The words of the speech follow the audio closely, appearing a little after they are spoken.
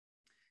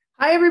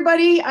Hi,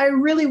 everybody. I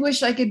really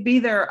wish I could be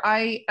there.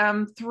 I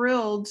am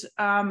thrilled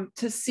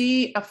to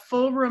see a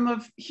full room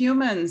of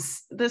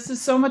humans. This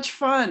is so much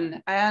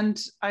fun, and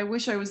I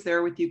wish I was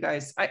there with you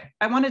guys.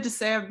 I wanted to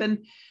say I've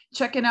been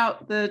checking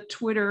out the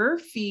Twitter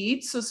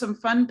feed, so some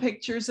fun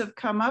pictures have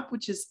come up,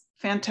 which is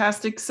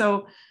fantastic. So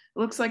it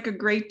looks like a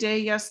great day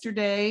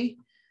yesterday.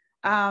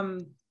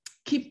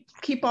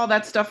 Keep all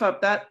that stuff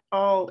up. That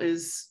all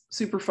is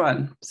super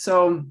fun.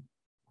 So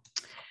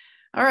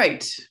all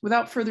right,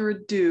 without further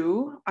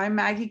ado, I'm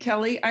Maggie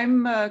Kelly.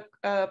 I'm a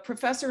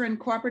professor and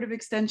cooperative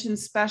extension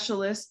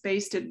specialist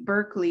based at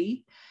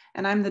Berkeley,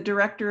 and I'm the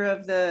director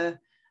of the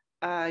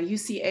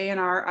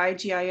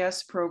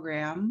UCANR-IGIS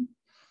program.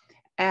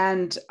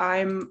 And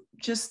I'm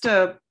just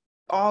a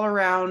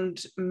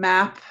all-around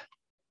map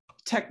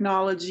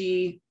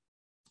technology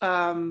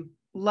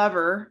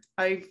lover.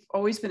 I've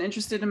always been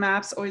interested in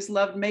maps, always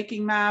loved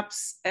making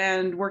maps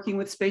and working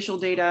with spatial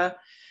data.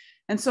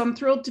 And so I'm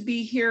thrilled to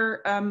be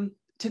here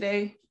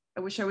today. I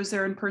wish I was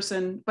there in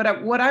person,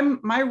 but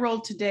my role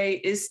today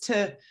is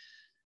to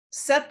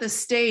set the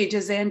stage,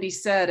 as Andy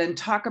said, and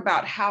talk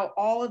about how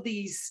all of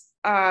this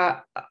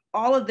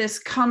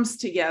comes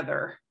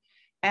together.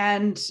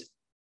 And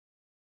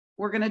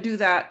we're going to do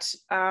that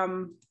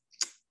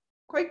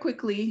quite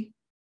quickly.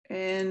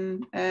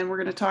 And we're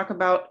going to talk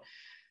about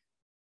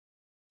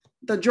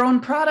the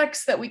drone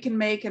products that we can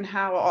make and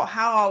how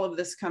all of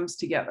this comes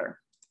together.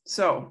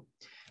 So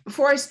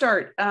before I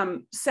start,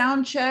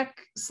 sound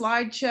check,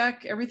 slide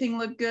check, everything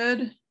look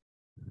good?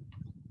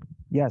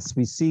 Yes,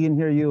 we see and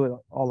hear you. It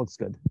all looks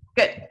good.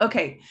 Good.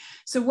 Okay.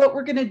 So what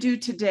we're going to do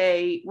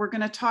today, we're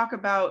going to talk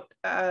about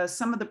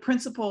some of the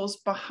principles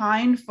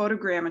behind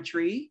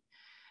photogrammetry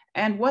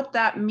and what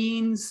that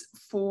means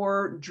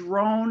for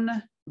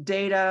drone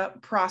data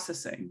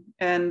processing.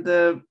 And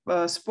the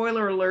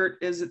spoiler alert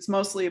is it's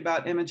mostly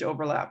about image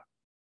overlap.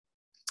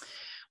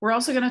 We're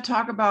also going to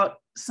talk about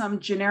some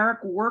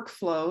generic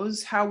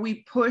workflows, how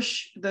we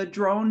push the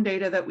drone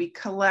data that we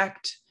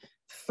collect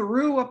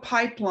through a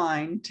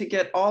pipeline to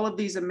get all of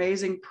these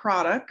amazing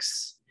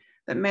products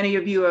that many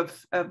of you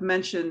have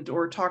mentioned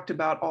or talked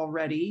about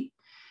already.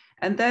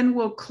 And then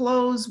we'll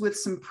close with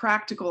some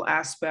practical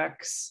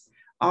aspects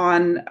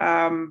on,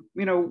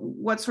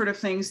 what sort of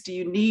things do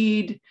you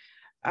need,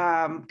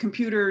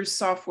 computers,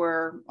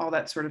 software, all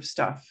that sort of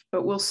stuff.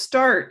 But we'll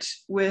start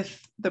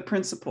with the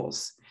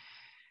principles.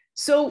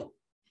 So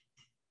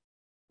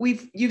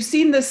you've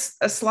seen a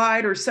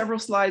slide or several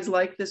slides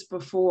like this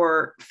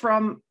before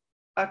from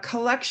a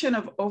collection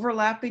of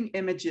overlapping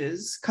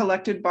images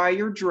collected by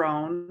your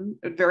drone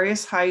at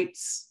various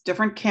heights,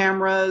 different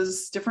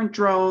cameras, different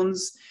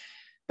drones,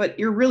 but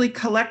you're really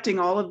collecting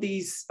all of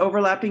these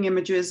overlapping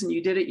images, and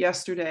you did it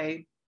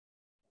yesterday.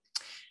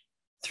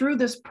 Through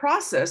this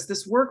process,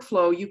 this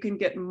workflow, you can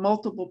get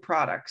multiple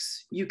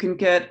products. You can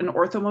get an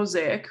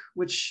orthomosaic,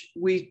 which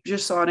we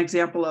just saw an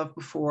example of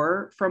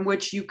before, from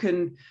which you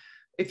can,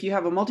 if you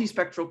have a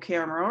multispectral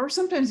camera, or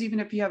sometimes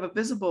even if you have a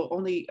visible,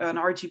 only an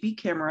RGB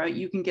camera,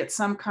 you can get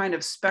some kind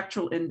of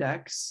spectral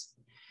index.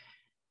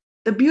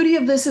 The beauty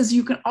of this is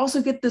you can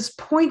also get this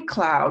point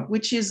cloud,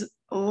 which is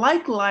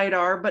like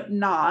LiDAR, but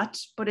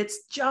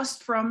it's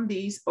just from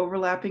these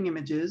overlapping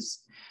images.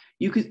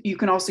 You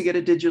can also get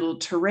a digital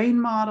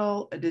terrain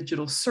model, a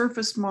digital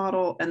surface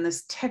model, and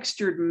this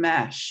textured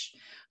mesh.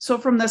 So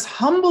from this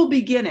humble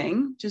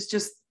beginning,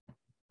 just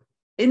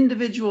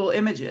individual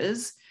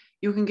images,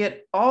 you can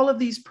get all of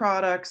these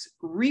products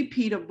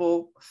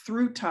repeatable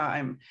through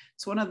time.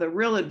 It's one of the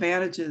real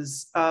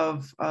advantages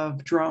of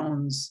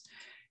drones.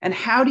 And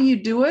how do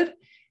you do it?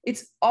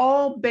 It's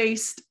all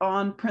based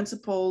on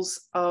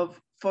principles of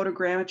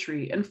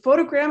photogrammetry. And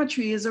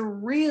photogrammetry is a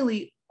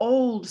really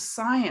old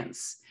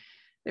science.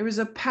 There was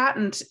a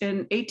patent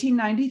in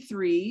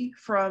 1893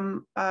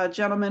 from a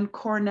gentleman,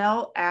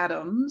 Cornell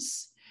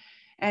Adams,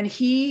 and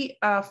he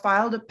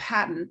filed a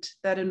patent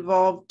that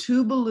involved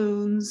 2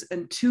 balloons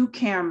and 2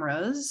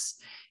 cameras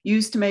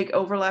used to make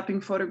overlapping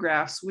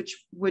photographs,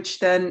 which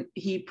then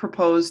he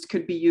proposed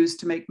could be used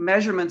to make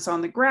measurements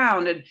on the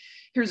ground. And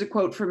here's a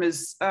quote from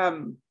his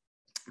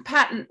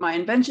patent: "My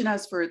invention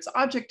has for its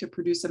object to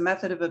produce a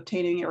method of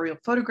obtaining aerial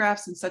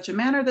photographs in such a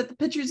manner that the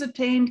pictures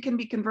obtained can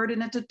be converted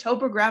into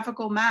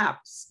topographical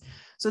maps."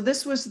 So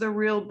this was the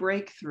real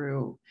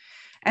breakthrough.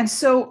 And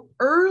so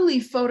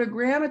early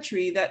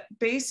photogrammetry that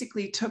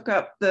basically took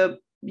up the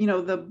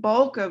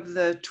bulk of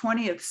the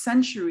 20th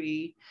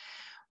century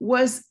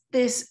was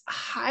this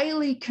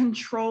highly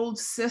controlled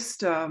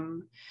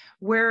system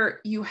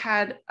where you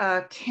had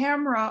a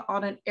camera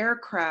on an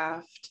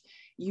aircraft.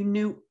 You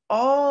knew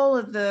all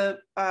of the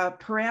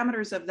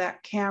parameters of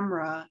that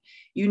camera.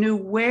 You knew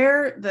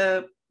where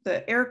the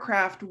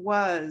aircraft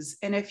was.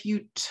 And if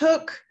you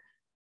took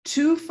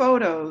 2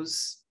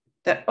 photos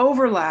that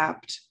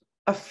overlapped,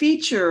 a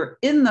feature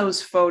in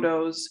those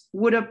photos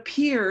would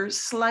appear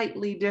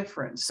slightly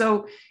different.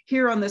 So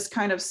here on this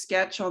kind of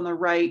sketch on the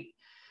right,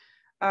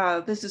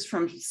 this is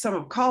from some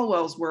of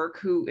Caldwell's work,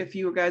 who, if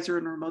you guys are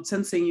in remote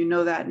sensing, you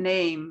know that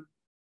name.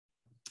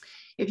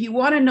 If you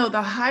want to know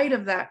the height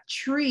of that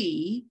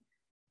tree,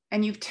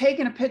 and you've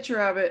taken a picture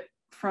of it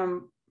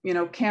from,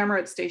 camera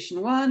at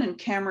station 1 and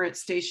camera at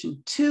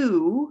station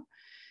 2,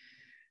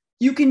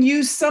 you can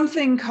use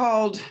something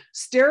called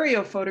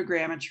stereo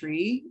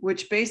photogrammetry,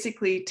 which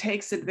basically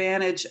takes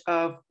advantage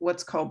of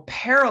what's called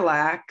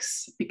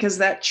parallax, because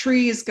that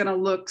tree is going to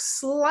look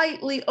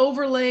slightly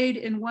overlaid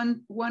in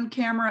one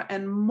camera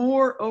and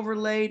more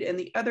overlaid in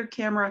the other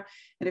camera.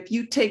 And if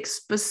you take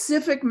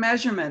specific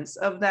measurements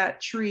of that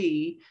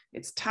tree,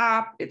 its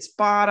top, its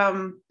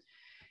bottom,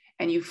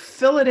 and you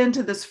fill it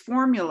into this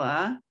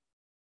formula,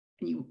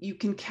 you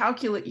can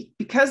calculate,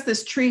 because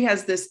this tree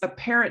has this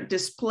apparent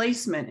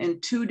displacement in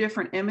 2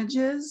 different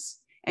images,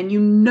 and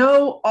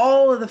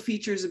all of the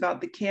features about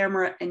the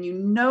camera,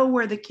 and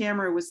where the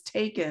camera was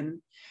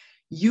taken,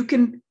 you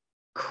can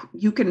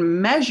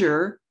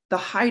measure the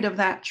height of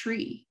that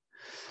tree.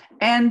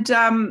 And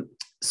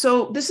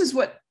so this is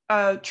what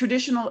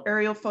traditional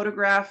aerial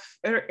photography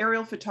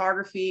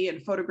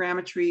and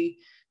photogrammetry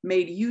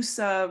made use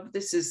of.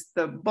 This is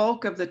the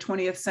bulk of the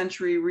 20th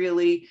century,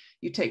 really.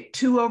 You take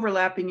 2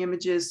 overlapping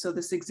images. So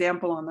this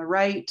example on the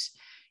right,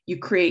 you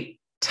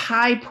create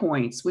tie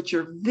points, which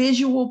are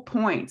visual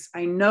points.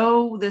 I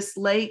know this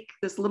lake,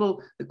 the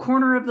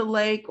corner of the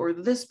lake, or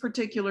this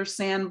particular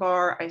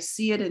sandbar, I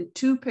see it in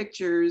 2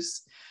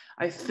 pictures.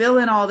 I fill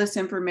in all this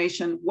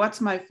information.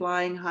 What's my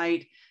flying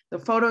height? The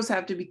photos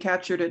have to be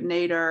captured at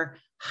nadir,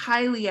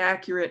 highly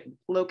accurate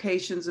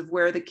locations of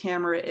where the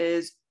camera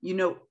is. You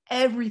know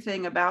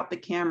everything about the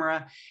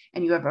camera,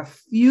 and you have a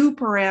few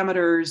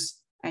parameters,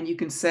 and you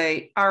can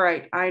say, all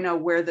right, I know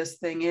where this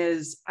thing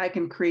is. I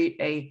can create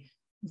a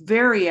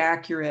very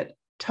accurate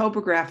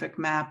topographic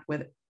map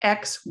with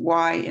X,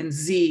 Y, and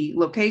Z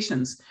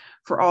locations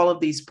for all of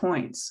these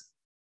points.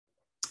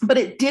 But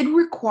it did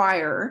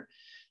require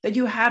that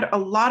you had a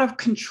lot of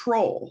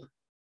control.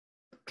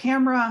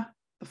 Camera,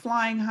 the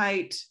flying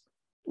height,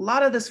 a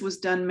lot of this was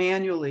done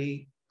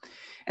manually.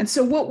 And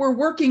so what we're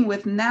working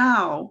with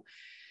now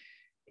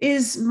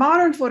is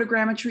modern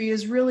photogrammetry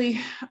is really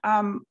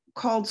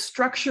called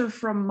structure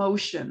from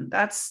motion.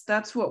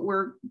 That's what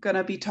we're going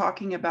to be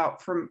talking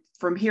about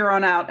from here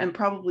on out, and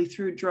probably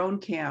through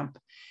DroneCamp.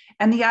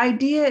 And the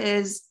idea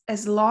is,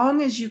 as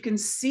long as you can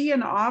see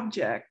an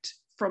object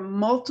from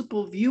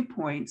multiple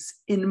viewpoints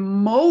in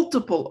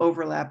multiple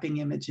overlapping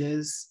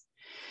images,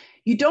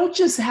 you don't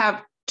just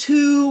have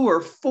 2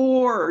 or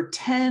 4 or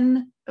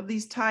 10 of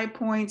these tie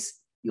points,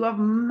 you have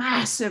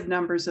massive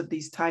numbers of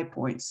these tie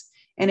points.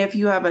 And if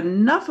you have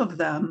enough of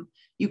them,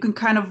 you can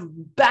kind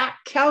of back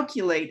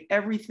calculate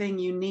everything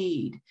you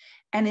need.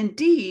 And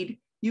indeed,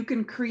 you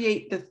can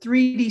create the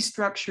 3D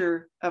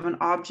structure of an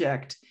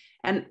object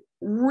and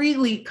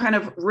really kind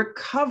of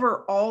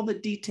recover all the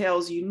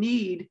details you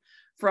need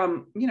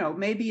from,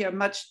 maybe a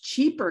much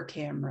cheaper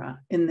camera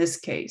in this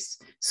case.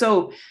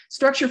 So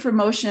structure from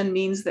motion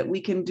means that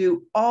we can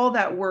do all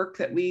that work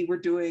that we were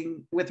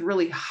doing with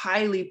really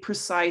highly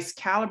precise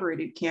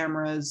calibrated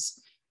cameras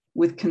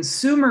with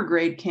consumer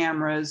grade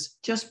cameras,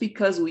 just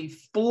because we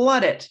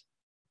flood it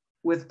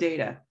with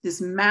data.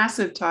 This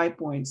massive tie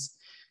points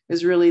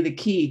is really the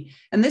key.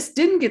 And this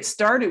didn't get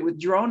started with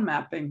drone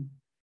mapping.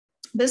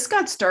 This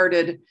got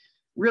started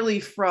really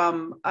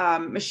from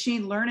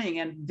machine learning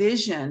and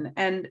vision.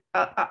 And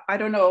I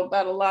don't know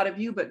about a lot of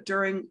you, but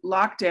during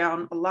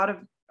lockdown, a lot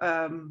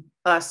of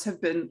us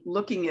have been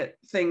looking at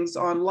things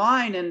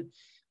online. And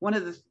one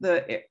of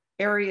the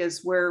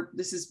areas where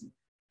this is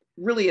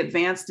really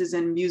advanced is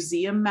in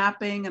museum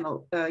mapping, and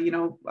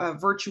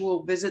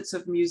virtual visits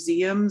of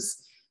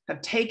museums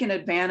have taken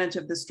advantage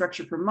of the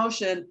structure from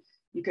motion.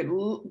 You could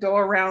go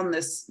around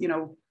this,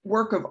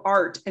 work of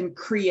art and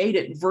create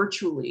it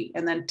virtually,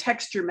 and then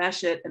texture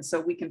mesh it. And so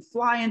we can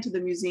fly into the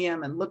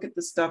museum and look at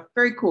the stuff.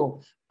 Very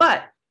cool.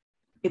 But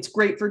it's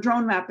great for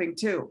drone mapping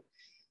too.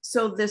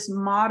 So this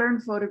modern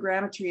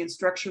photogrammetry and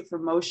structure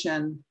from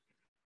motion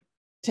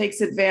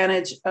takes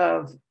advantage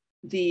of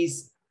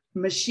these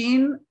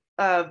machine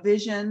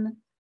vision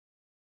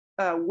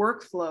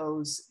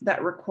workflows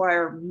that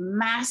require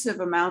massive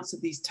amounts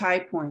of these tie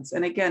points.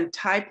 And again,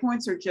 tie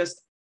points are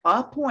just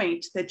a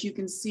point that you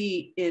can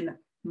see in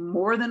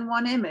more than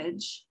one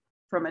image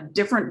from a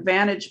different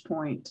vantage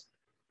point.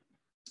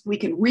 We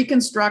can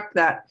reconstruct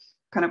that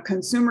kind of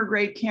consumer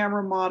grade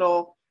camera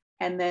model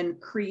and then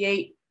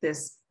create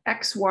this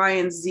X, Y,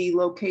 and Z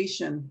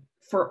location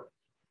for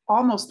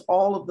almost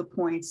all of the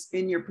points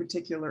in your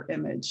particular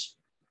image.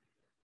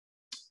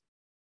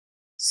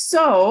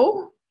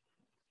 So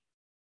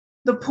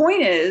the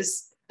point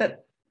is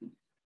that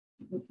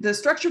the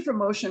structure from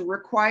motion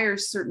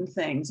requires certain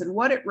things, and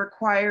what it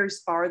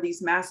requires are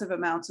these massive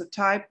amounts of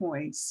tie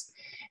points.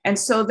 And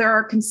so there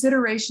are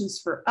considerations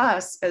for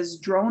us as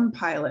drone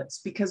pilots,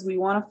 because we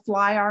want to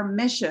fly our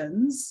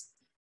missions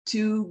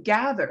to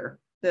gather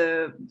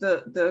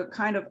the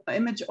kind of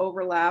image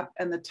overlap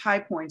and the tie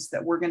points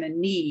that we're going to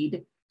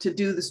need to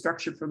do the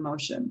structure from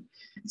motion.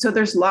 So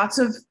there's lots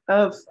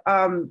of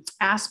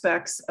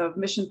aspects of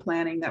mission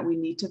planning that we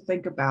need to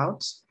think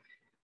about.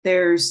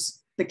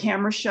 There's the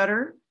camera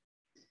shutter.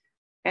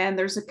 And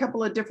there's a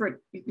couple of different,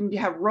 you can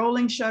have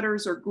rolling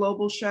shutters or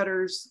global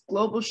shutters.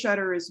 Global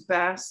shutter is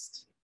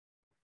best.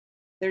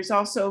 There's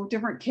also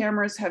different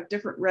cameras have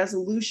different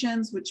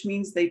resolutions, which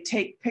means they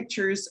take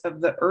pictures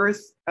of the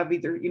Earth of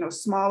either,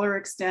 smaller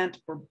extent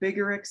or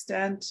bigger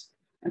extent.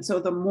 And so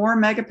the more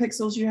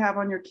megapixels you have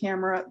on your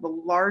camera, the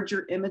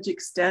larger image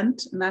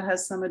extent, and that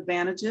has some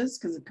advantages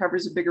because it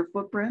covers a bigger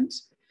footprint.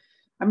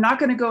 I'm not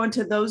going to go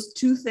into those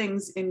two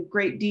things in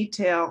great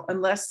detail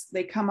unless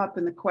they come up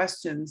in the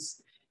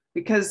questions,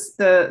 because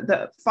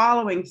the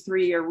following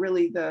three are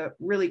really the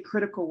really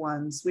critical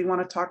ones. We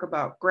want to talk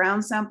about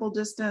ground sample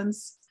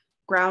distance,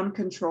 ground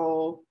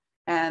control,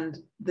 and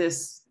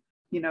this,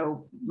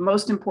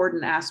 most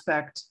important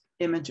aspect,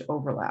 image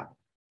overlap.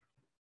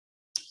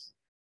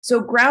 So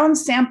ground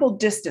sample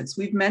distance,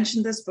 we've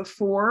mentioned this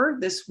before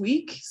this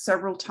week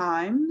several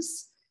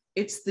times.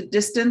 It's the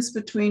distance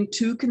between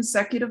two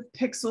consecutive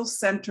pixel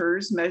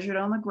centers measured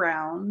on the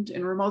ground.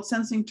 In remote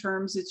sensing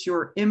terms, it's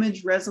your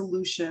image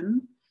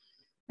resolution.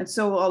 And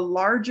so a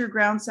larger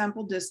ground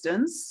sample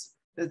distance,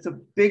 it's a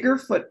bigger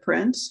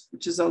footprint,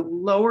 which is a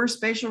lower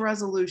spatial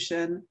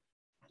resolution,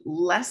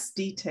 less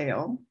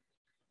detail.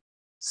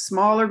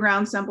 Smaller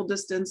ground sample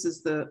distance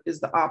is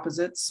the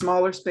opposite,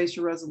 smaller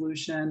spatial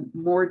resolution,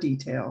 more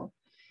detail.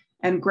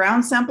 And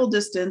ground sample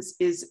distance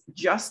is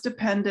just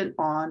dependent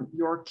on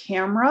your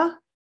camera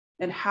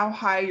and how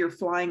high you're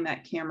flying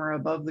that camera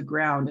above the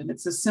ground. And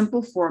it's a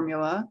simple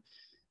formula.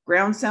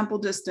 Ground sample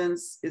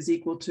distance is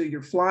equal to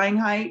your flying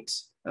height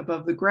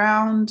above the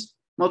ground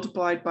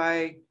multiplied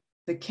by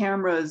the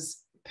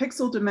camera's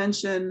pixel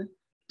dimension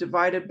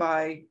divided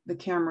by the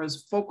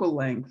camera's focal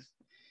length.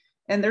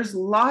 And there's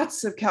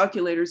lots of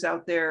calculators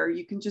out there.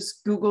 You can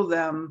just Google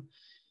them,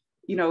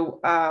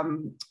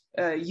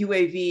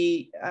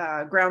 UAV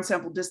ground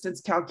sample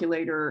distance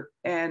calculator,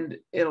 and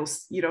it'll,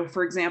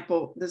 for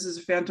example, this is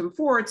a Phantom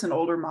 4, it's an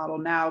older model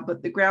now,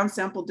 but the ground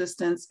sample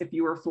distance, if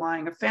you were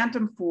flying a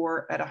Phantom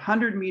 4 at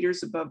 100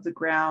 meters above the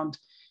ground,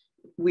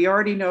 we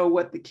already know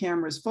what the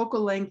camera's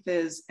focal length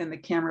is and the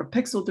camera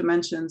pixel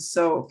dimensions.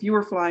 So if you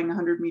were flying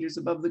 100 meters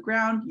above the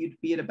ground,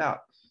 you'd be at about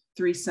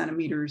 3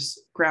 centimeters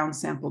ground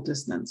sample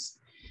distance.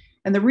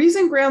 And the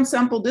reason ground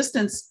sample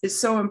distance is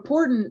so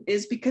important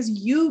is because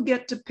you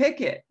get to pick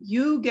it.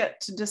 You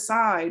get to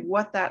decide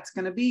what that's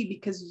going to be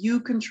because you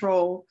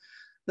control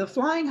the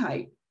flying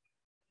height.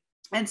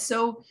 And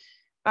so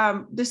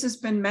this has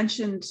been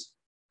mentioned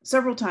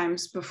several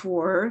times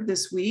before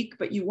this week,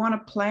 but you want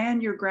to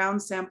plan your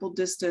ground sample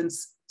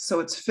distance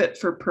so it's fit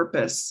for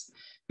purpose.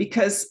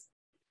 Because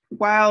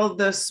while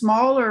the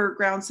smaller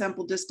ground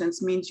sample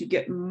distance means you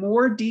get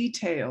more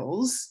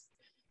details,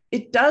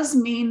 it does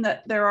mean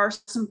that there are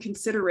some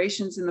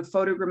considerations in the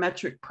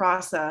photogrammetric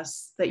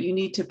process that you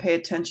need to pay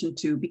attention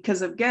to,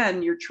 because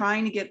again, you're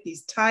trying to get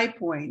these tie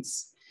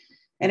points.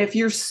 And if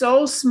you're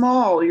so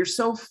small, you're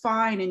so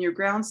fine in your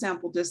ground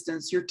sample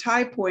distance, your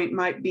tie point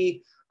might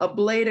be a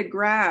blade of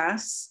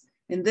grass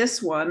in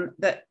this one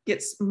that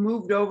gets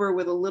moved over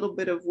with a little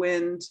bit of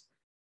wind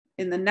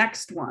in the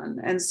next one.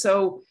 And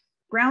so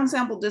ground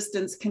sample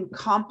distance can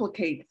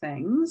complicate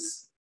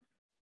things.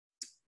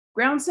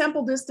 Ground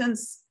sample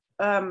distance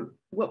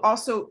will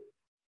also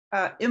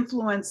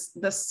influence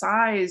the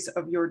size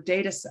of your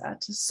data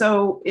set.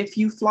 So if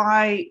you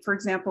fly, for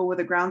example, with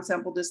a ground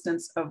sample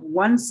distance of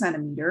 1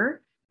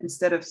 centimeter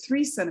instead of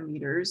 3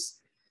 centimeters,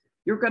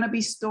 you're going to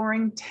be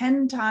storing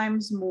 10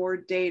 times more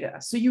data.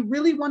 So you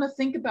really want to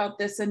think about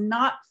this and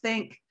not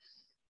think,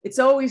 it's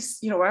always,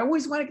 I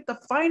always want to get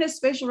the finest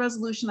spatial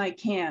resolution I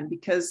can,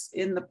 because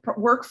in the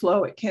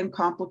workflow, it can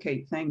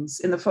complicate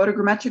things in the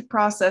photogrammetric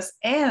process,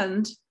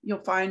 and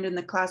you'll find in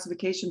the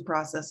classification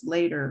process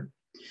later.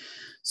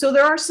 So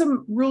there are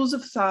some rules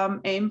of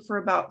thumb. Aim for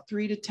about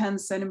 3 to 10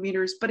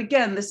 centimeters. But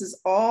again, this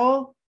is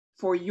all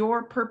for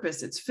your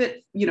purpose. It's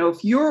fit,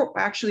 if you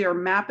actually are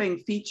mapping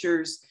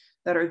features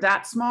that are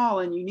that small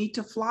and you need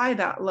to fly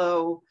that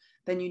low,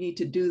 then you need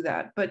to do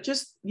that. But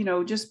just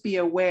be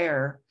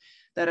aware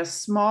that a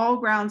small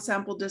ground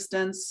sample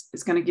distance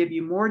is going to give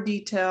you more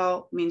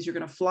detail, means you're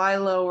going to fly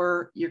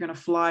lower, you're going to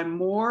fly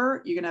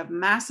more, you're going to have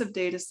massive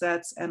data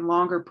sets and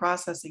longer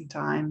processing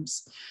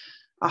times.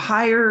 A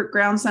higher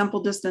ground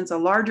sample distance, a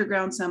larger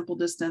ground sample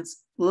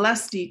distance,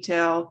 less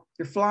detail,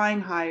 you're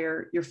flying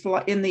higher, you're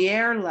in the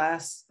air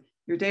less,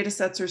 your data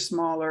sets are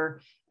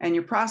smaller, and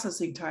your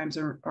processing times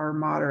are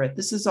moderate.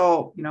 This is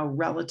all,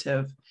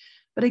 relative.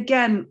 But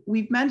again,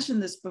 we've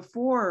mentioned this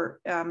before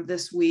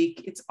this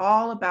week. It's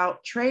all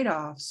about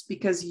trade-offs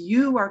because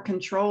you are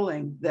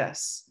controlling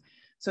this.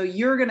 So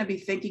you're going to be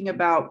thinking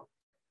about,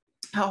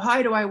 how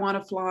high do I want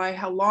to fly?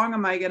 How long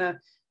am I going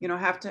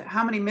to,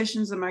 how many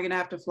missions am I going to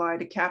have to fly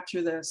to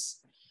capture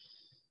this?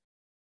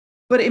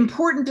 But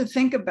important to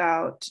think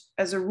about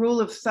as a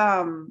rule of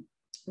thumb,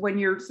 when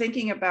you're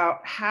thinking about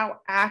how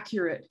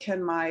accurate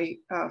can my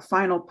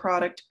final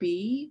product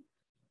be,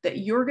 that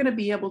you're going to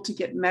be able to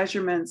get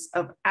measurements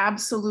of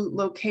absolute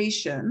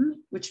location,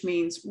 which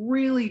means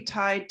really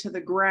tied to the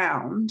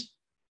ground,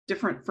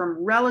 different from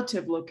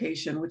relative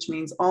location, which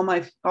means all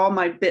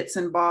my bits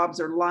and bobs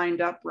are lined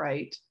up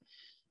right.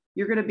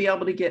 you're going to be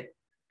able to get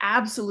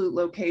absolute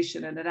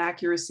location and an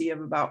accuracy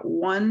of about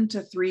 1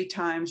 to 3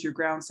 times your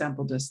ground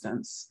sample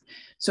distance.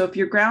 So if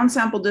your ground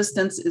sample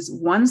distance is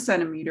 1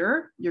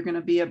 centimeter, you're going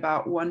to be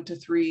about 1 to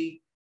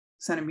 3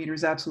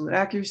 centimeters absolute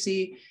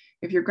accuracy.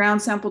 If your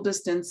ground sample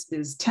distance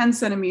is 10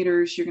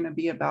 centimeters, you're going to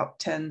be about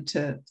 10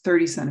 to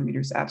 30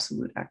 centimeters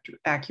absolute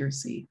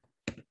accuracy.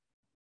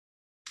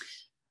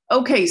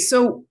 Okay,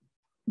 so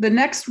the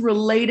next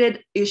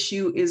related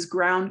issue is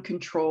ground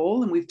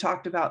control, and we've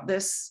talked about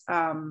this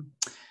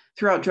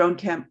throughout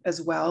DroneCamp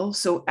as well.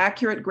 So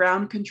accurate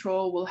ground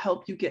control will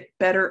help you get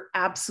better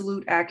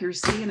absolute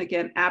accuracy. And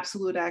again,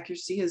 absolute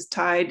accuracy is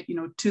tied,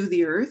 to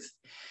the earth.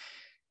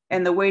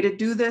 And the way to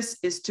do this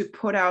is to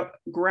put out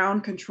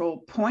ground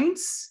control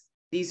points.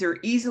 These are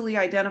easily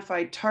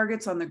identified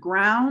targets on the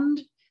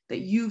ground that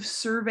you've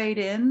surveyed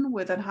in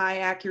with a high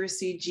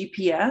accuracy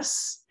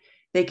GPS.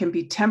 They can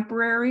be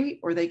temporary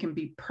or they can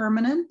be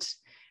permanent.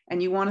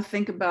 And you want to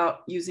think about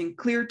using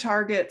clear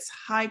targets,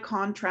 high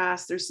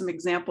contrast. There's some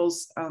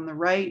examples on the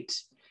right.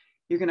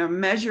 You're going to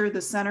measure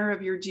the center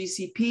of your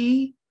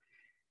GCP.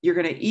 You're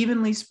going to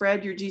evenly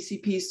spread your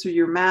GCPs through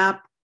your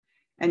map.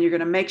 And you're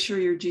going to make sure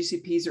your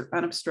GCPs are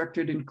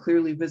unobstructed and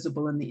clearly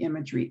visible in the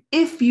imagery.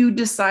 If you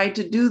decide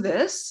to do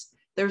this,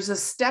 there's a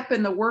step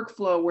in the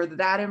workflow where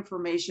that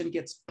information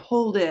gets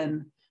pulled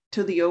in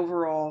to the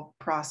overall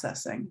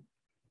processing.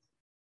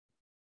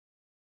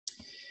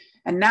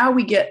 And now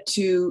we get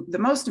to the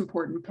most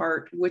important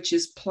part, which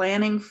is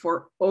planning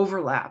for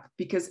overlap,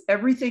 because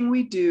everything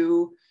we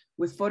do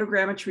with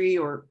photogrammetry,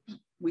 or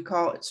we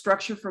call it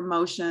structure from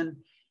motion,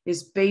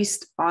 is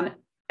based on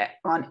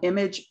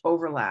image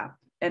overlap.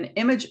 And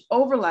image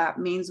overlap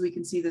means we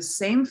can see the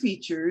same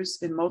features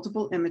in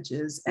multiple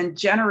images and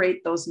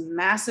generate those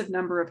massive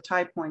number of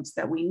tie points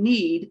that we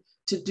need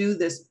to do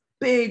this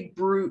big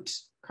brute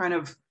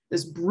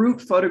this brute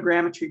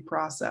photogrammetry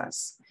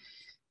process.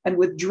 And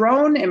with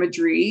drone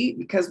imagery,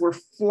 because we're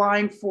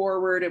flying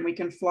forward and we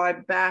can fly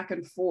back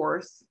and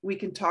forth, we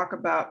can talk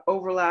about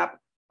overlap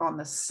on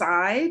the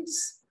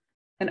sides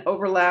and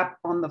overlap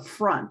on the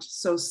front.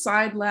 So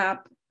side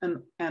lap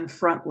and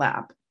front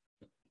lap.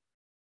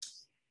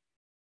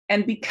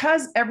 And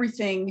because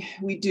everything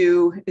we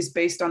do is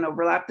based on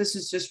overlap, this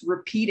is just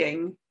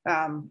repeating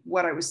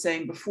what I was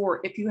saying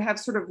before. If you have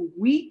sort of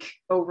weak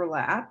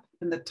overlap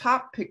in the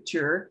top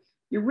picture,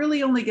 you're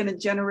really only going to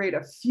generate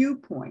a few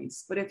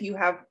points. But if you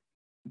have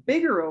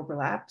bigger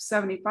overlap,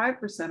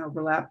 75%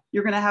 overlap,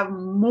 you're going to have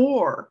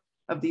more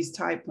of these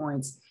tie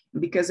points.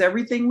 And because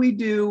everything we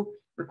do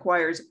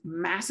requires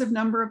massive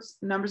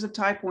numbers of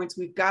tie points,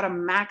 we've got to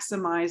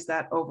maximize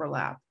that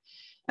overlap.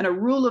 And a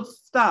rule of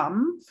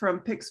thumb from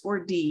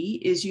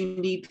Pix4D is you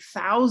need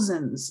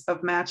thousands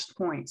of matched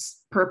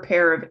points per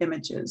pair of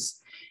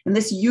images. And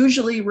this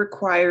usually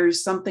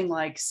requires something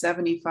like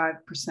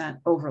 75%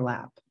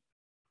 overlap.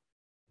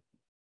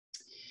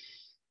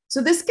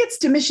 So this gets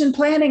to mission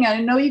planning.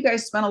 I know you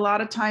guys spent a lot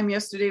of time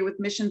yesterday with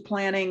mission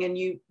planning, and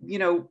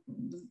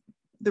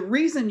the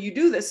reason you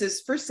do this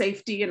is for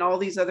safety and all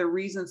these other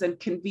reasons and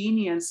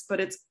convenience, but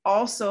it's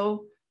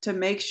also to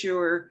make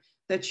sure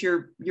that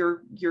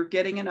you're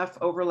getting enough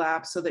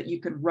overlap so that you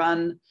can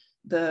run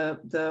the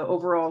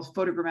overall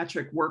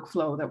photogrammetric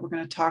workflow that we're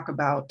going to talk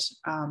about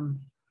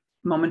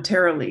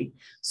momentarily.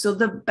 So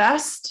the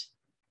best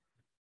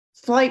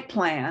flight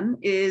plan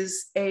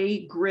is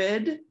a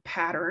grid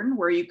pattern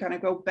where you kind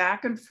of go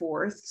back and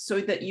forth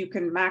so that you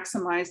can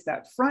maximize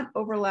that front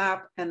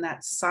overlap and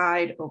that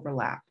side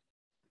overlap.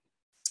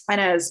 And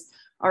as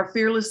our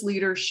fearless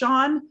leader,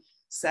 Sean,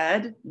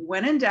 said,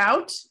 when in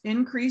doubt,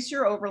 increase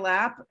your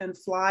overlap and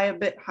fly a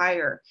bit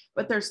higher.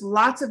 But there's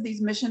lots of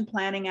these mission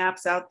planning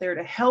apps out there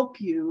to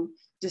help you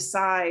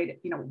decide,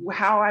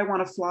 how I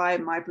want to fly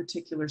in my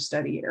particular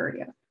study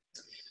area.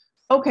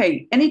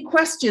 Okay, any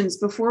questions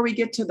before we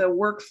get to the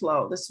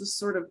workflow? This was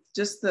sort of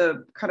just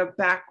the kind of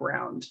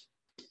background.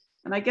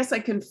 And I guess I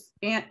can,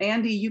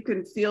 Andy, you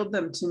can field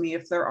them to me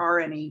if there are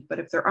any, but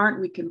if there aren't,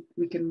 we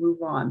can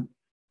move on.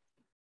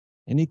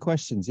 Any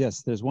questions?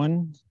 Yes, there's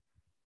one.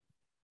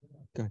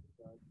 Go ahead.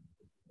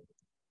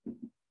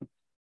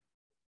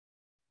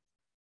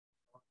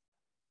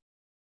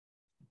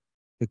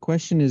 The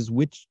question is,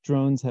 which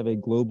drones have a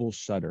global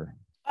shutter?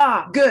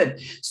 Ah,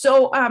 good.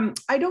 So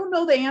I don't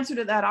know the answer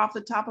to that off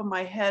the top of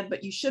my head,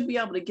 but you should be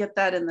able to get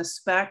that in the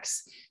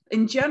specs.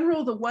 In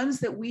general, the ones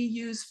that we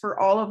use for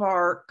all of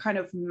our kind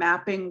of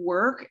mapping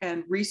work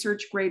and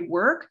research grade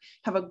work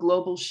have a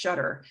global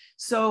shutter.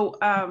 So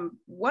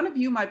one of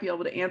you might be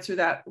able to answer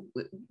that.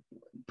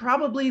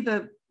 Probably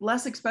the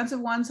less expensive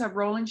ones have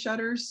rolling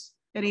shutters.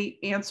 Any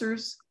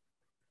answers?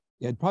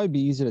 Yeah, it'd probably be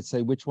easier to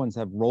say which ones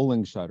have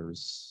rolling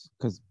shutters,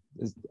 because,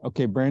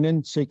 okay,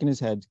 Brandon shaking his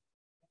head.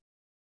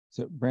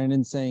 So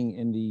Brandon's saying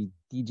in the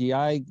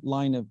DJI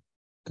line of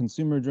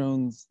consumer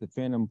drones, the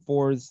Phantom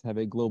 4s have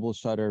a global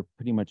shutter.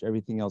 Pretty much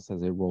everything else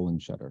has a rolling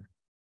shutter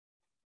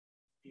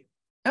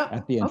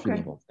at the entry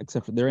level,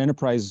 except for their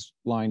enterprise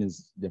line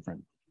is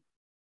different.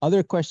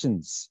 Other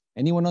questions?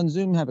 Anyone on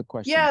Zoom have a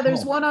question? Yeah, there's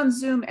Come one on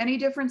Zoom. Any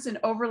difference in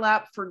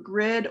overlap for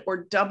grid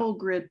or double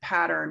grid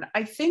pattern?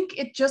 I think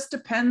it just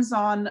depends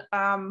on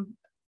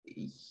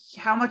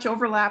how much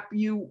overlap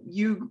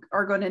you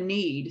are going to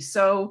need.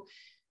 So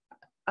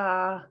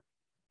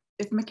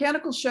if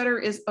mechanical shutter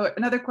is,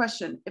 another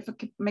question, if a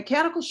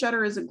mechanical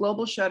shutter is a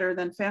global shutter,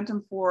 then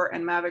Phantom 4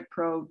 and Mavic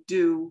Pro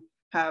do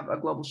have a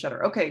global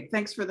shutter. Okay,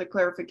 thanks for the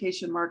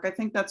clarification, Mark. I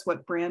think that's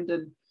what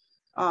Brandon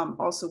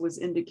also was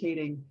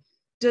indicating.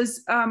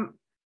 Does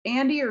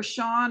Andy or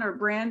Sean or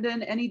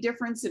Brandon, any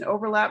difference in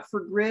overlap for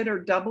grid or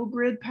double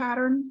grid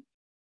pattern?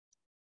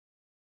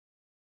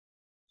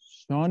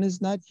 Sean is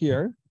not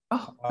here.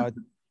 Oh.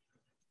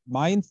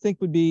 My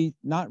instinct would be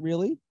not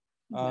really.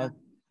 Yeah.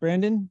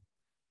 Brandon?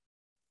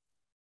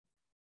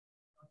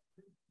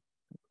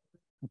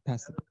 I'll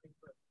pass it.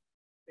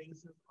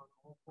 Faces on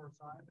all four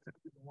sides,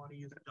 you want to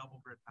use a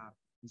double grid pattern.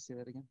 You say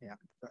that again? Yeah.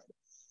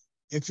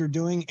 If you're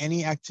doing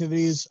any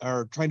activities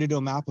or trying to do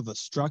a map of a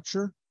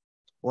structure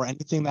or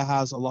anything that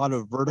has a lot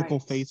of vertical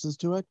faces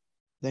to it,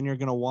 then you're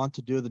going to want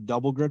to do the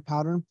double grid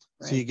pattern.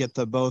 So you get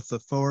both the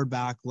forward,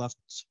 back, left,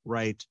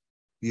 right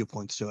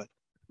viewpoints to it.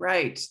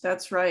 Right.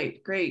 That's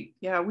right. Great.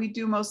 Yeah, we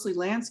do mostly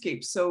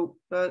landscapes, so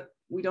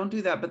we don't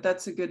do that, but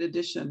that's a good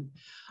addition.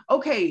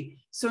 Okay,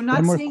 so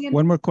not seeing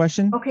one more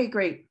question. Okay,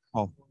 great.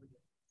 Oh.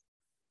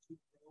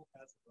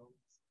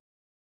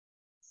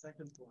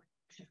 Second point.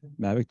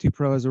 Mavic 2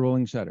 Pro has a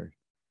rolling shutter.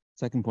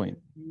 Second point.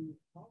 You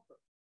pop up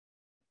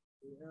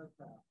the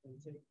aircraft and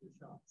take the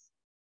shots.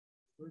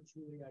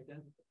 Virtually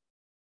identical.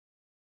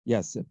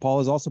 Yes, Paul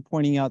is also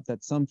pointing out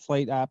that some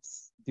flight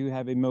apps do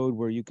have a mode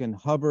where you can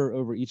hover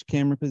over each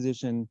camera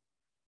position,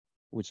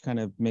 which kind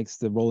of makes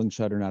the rolling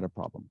shutter not a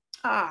problem.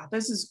 Ah,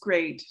 this is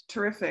great.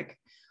 Terrific.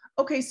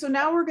 Okay, so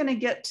now we're going to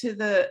get to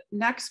the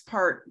next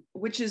part,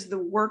 which is the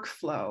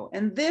workflow.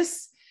 And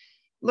this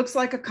looks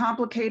like a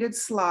complicated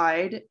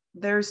slide.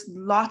 There's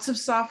lots of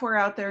software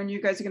out there, and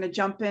you guys are going to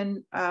jump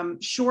in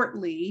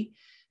shortly.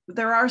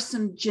 There are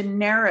some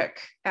generic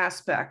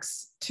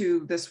aspects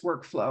to this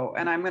workflow,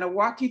 and I'm going to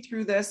walk you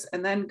through this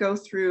and then go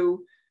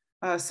through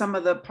some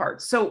of the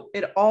parts. So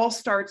it all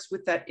starts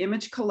with that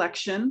image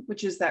collection,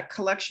 which is that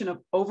collection of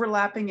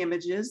overlapping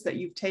images that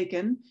you've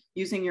taken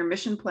using your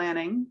mission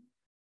planning.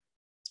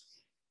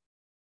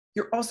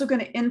 You're also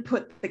going to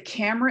input the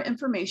camera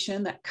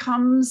information that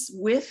comes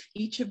with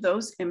each of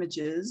those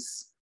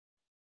images.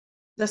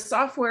 The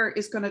software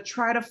is going to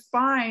try to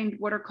find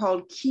what are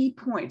called key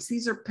points.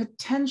 These are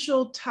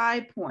potential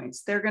tie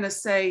points. They're going to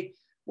say,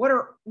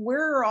 where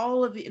are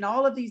all of in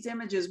all of these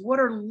images, what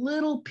are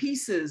little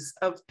pieces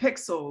of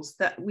pixels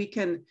that we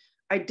can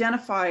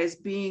identify as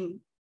being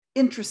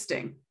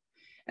interesting?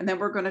 And then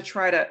we're going to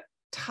try to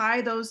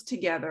tie those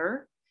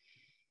together.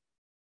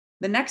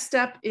 The next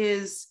step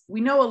is,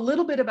 we know a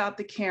little bit about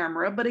the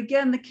camera, but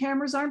again, the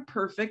cameras aren't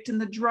perfect and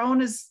the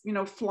drone is,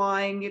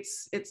 flying.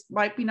 It's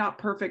might be not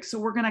perfect. So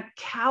we're going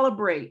to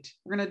calibrate.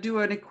 We're going to do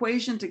an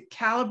equation to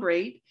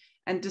calibrate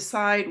and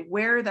decide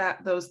where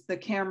the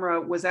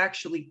camera was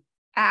actually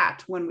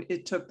at when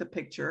it took the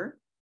picture.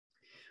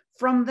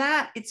 From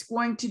that, it's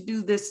going to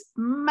do this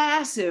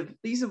massive,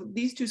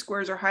 these two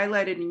squares are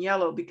highlighted in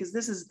yellow because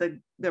this is the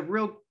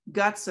real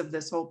guts of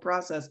this whole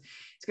process.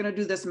 It's going to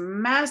do this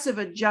massive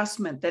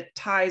adjustment that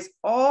ties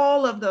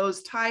all of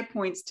those tie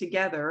points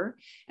together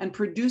and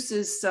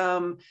produces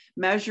some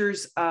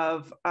measures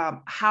of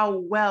how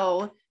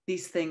well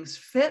these things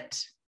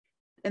fit.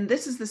 And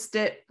this is the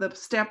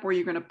step where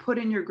you're going to put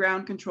in your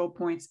ground control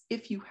points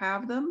if you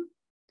have them.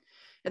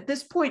 At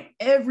this point,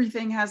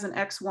 everything has an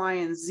X, Y,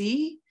 and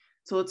Z.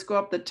 So let's go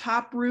up the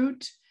top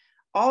route.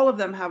 All of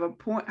them have a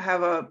point,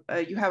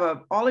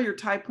 all of your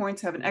tie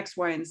points have an X,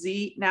 Y, and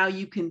Z. Now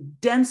you can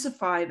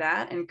densify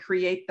that and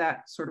create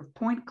that sort of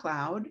point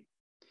cloud.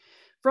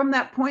 From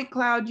that point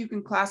cloud, you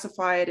can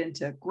classify it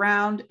into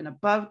ground and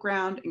above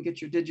ground and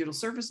get your digital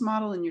surface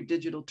model and your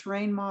digital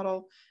terrain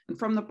model. And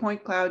from the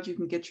point cloud, you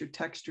can get your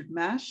textured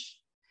mesh.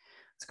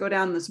 Let's go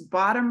down this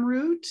bottom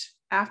route.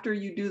 After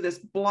you do this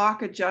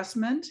block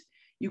adjustment,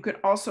 you could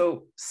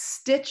also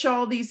stitch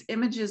all these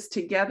images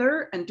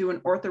together and do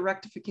an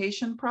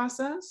orthorectification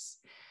process.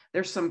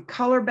 There's some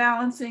color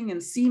balancing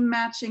and seam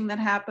matching that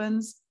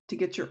happens to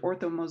get your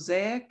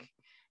orthomosaic.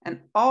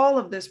 And all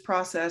of this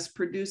process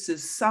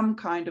produces some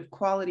kind of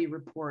quality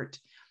report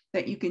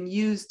that you can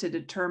use to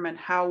determine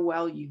how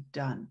well you've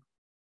done.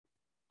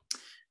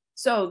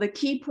 So the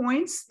key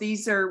points,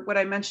 these are what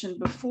I mentioned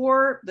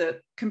before.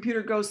 The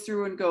computer goes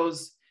through and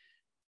goes,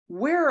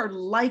 where are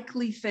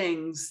likely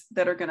things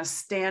that are going to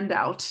stand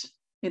out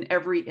in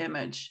every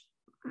image?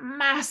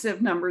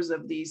 Massive numbers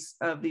of these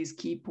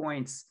key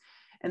points.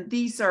 And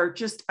these are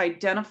just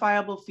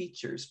identifiable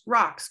features: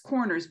 rocks,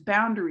 corners,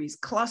 boundaries,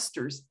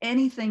 clusters,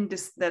 anything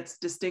that's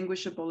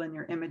distinguishable in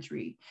your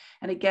imagery.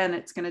 And again,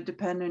 it's going to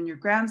depend on your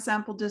ground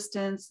sample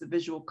distance, the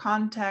visual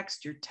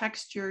context, your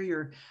texture,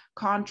 your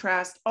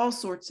contrast, all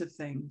sorts of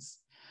things.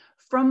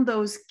 From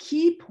those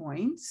key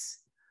points,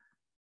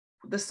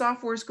 the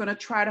software is going to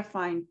try to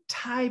find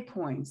tie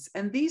points.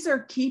 And these are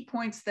key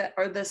points that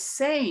are the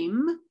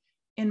same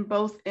in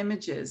both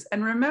images.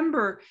 And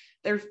remember,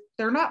 they're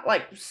not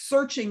like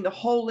searching the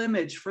whole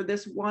image for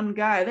this one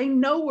guy. They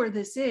know where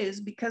this is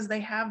because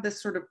they have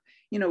this sort of,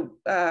 you know,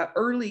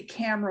 early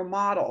camera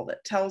model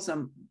that tells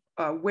them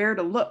where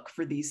to look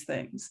for these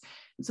things.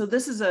 And so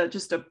this is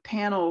just a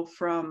panel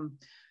from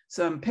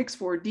some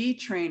Pix4D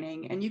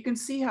training, and you can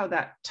see how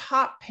that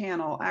top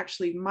panel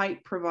actually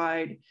might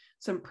provide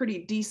some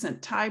pretty decent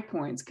tie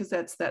points, because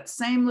that's that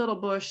same little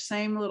bush,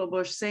 same little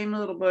bush, same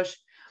little bush.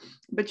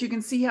 But you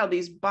can see how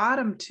these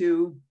bottom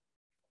two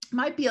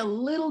might be a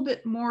little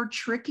bit more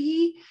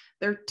tricky.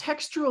 They're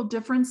textural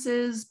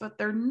differences, but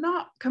they're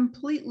not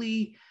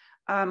completely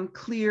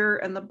clear.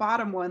 And the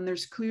bottom one,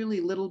 there's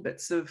clearly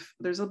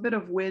there's a bit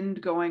of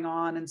wind going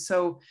on. And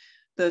so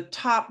the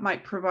top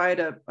might provide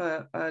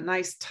a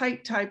nice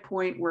tight tie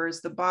point,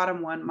 whereas the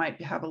bottom one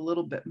might have a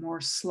little bit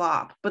more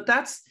slop. But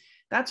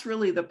that's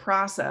really the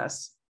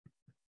process.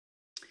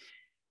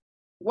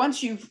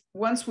 Once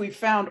we've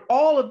found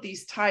all of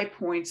these tie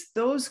points,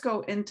 those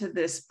go into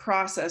this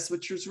process,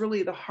 which is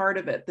really the heart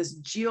of it, this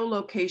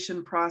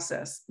geolocation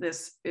process.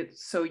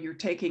 So you're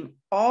taking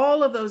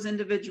all of those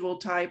individual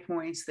tie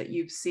points that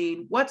you've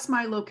seen. What's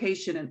my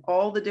location in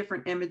all the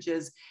different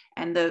images?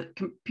 And the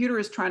computer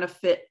is trying to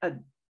fit a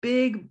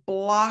big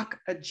block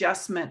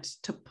adjustment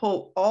to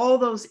pull all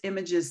those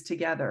images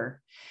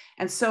together.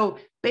 And so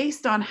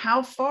based on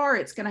how far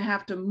it's going to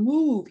have to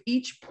move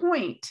each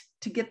point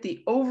to get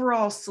the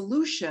overall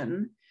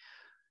solution,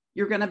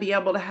 you're going to be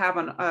able to have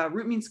a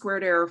root mean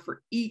squared error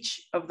for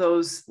each of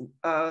those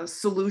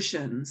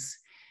solutions.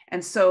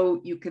 And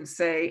so you can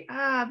say,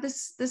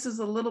 this is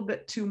a little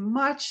bit too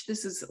much.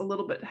 This is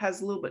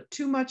has a little bit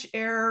too much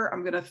error.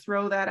 I'm going to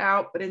throw that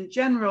out. But in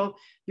general,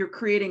 you're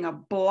creating a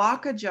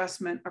block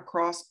adjustment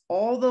across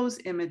all those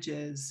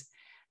images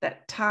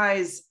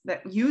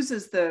that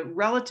uses the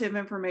relative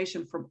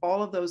information from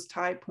all of those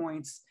tie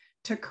points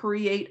to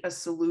create a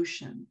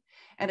solution.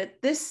 And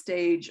at this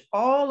stage,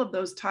 all of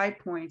those tie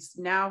points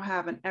now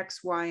have an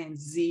X, Y, and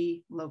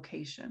Z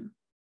location.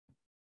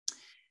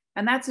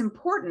 And that's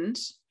important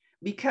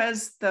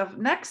because the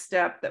next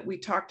step that we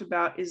talked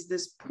about is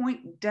this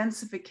point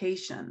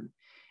densification.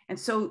 And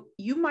so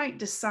you might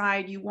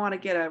decide you want to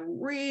get a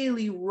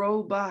really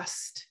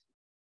robust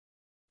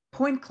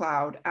point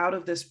cloud out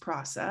of this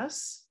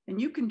process. And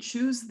you can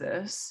choose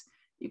this.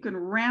 You can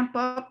ramp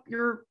up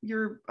your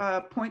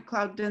point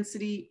cloud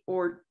density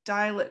or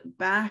dial it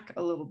back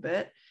a little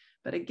bit.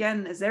 But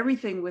again, as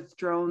everything with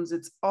drones,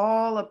 it's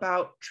all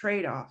about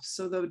trade-offs.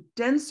 So the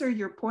denser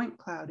your point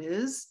cloud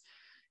is,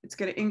 it's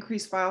going to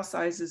increase file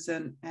sizes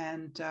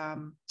and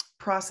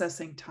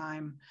processing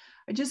time.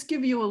 I just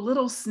give you a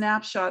little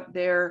snapshot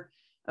there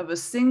of a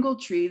single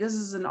tree. This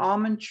is an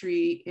almond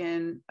tree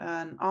in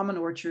an almond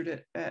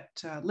orchard at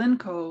Lynn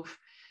Cove.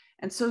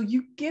 And so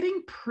you're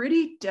getting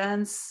pretty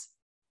dense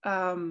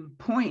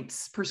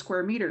points per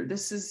square meter.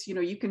 This is,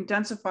 you can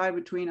densify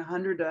between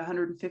 100 to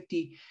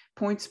 150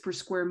 points per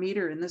square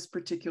meter in this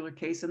particular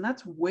case. And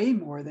that's way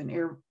more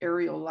than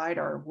aerial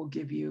LiDAR will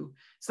give you.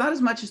 It's not as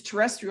much as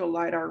terrestrial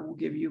LiDAR will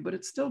give you, but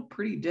it's still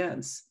pretty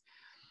dense.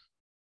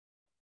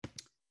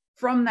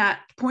 From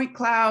that point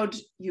cloud,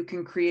 you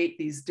can create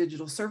these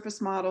digital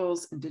surface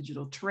models and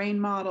digital terrain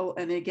model.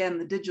 And again,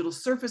 the digital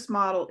surface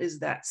model is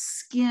that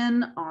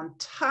skin on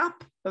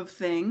top of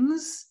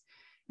things.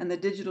 And the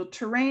digital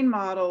terrain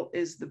model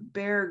is the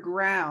bare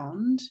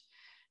ground.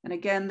 And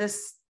again,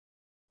 this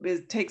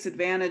takes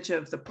advantage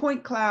of the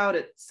point cloud.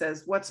 It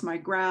says, what's my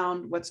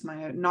ground? What's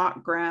my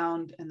not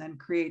ground? And then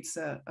creates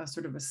a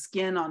sort of a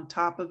skin on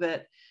top of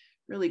it.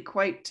 Really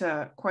quite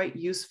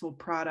useful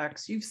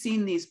products. You've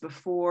seen these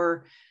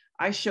before.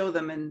 I show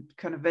them in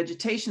kind of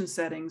vegetation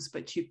settings,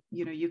 but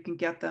you can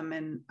get them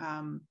in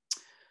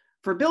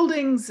for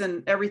buildings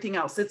and everything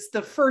else. It's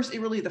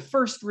really the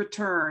first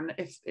return,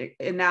 if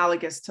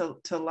analogous to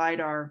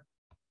LiDAR.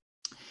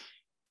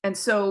 And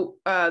so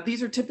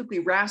these are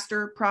typically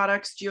raster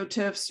products,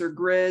 geotiffs or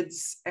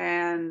grids,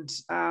 and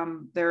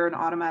they're an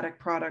automatic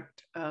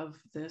product of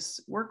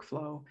this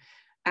workflow,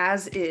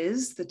 as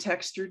is the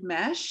textured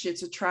mesh.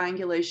 It's a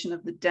triangulation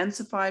of the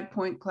densified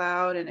point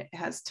cloud, and it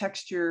has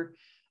texture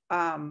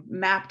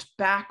mapped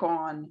back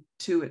on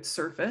to its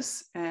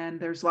surface.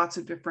 And there's lots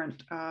of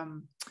different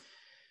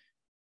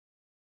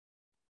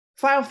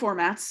file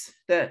formats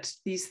that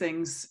these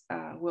things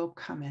will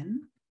come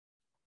in.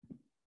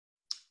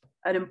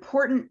 An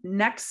important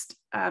next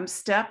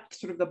step,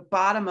 sort of the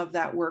bottom of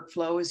that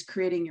workflow, is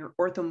creating your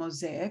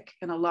orthomosaic.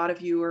 And a lot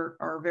of you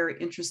are very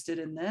interested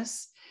in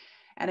this.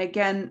 And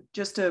again,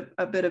 just a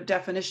bit of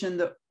definition,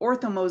 the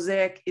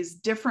orthomosaic is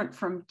different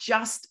from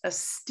just a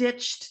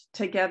stitched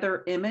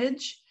together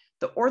image.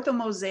 The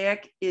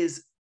orthomosaic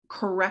is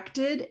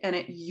corrected and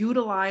it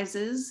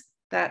utilizes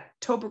that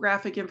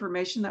topographic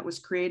information that was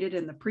created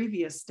in the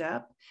previous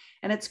step.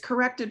 And it's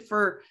corrected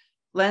for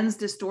lens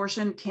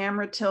distortion,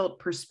 camera tilt,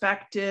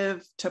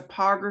 perspective,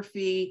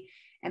 topography,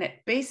 and it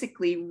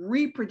basically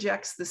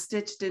reprojects the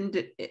stitched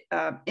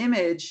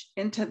image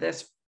into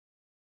this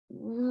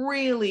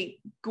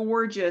really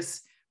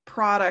gorgeous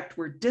product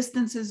where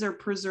distances are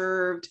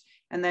preserved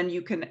And then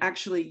you can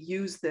actually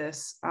use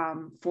this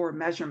for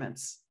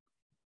measurements.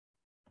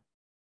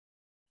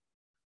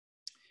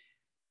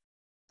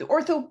 The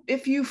ortho,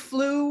 if you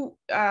flew,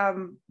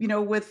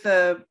 with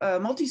the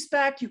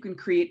multi-spec, you can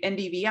create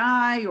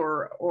NDVI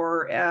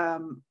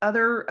or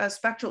other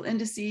spectral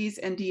indices,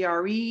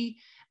 NDRE,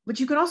 but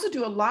you can also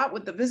do a lot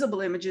with the visible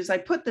images. I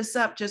put this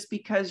up just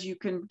because you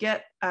can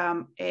get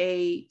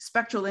a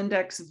spectral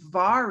index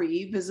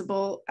VARI,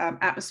 visible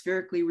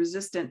atmospherically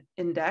resistant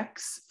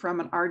index, from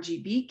an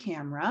RGB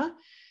camera.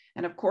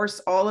 And of course,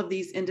 all of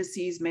these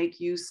indices make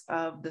use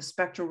of the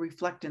spectral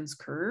reflectance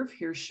curve,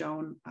 here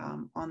shown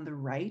on the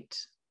right.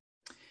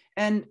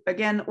 And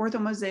again,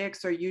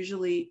 orthomosaics are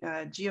usually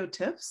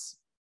geotiffs.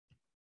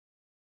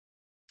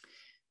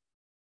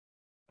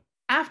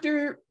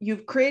 After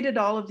you've created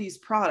all of these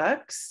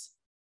products,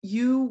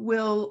 you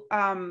will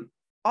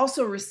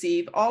also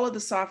receive, all of the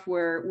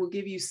software will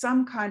give you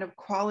some kind of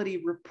quality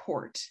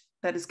report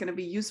that is going to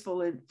be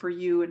useful for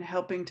you in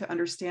helping to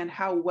understand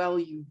how well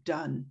you've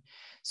done.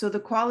 So the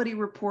quality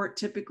report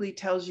typically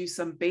tells you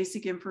some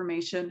basic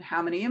information.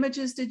 How many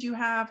images did you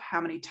have?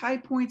 How many tie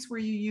points were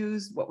you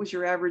used? What was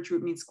your average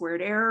root mean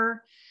squared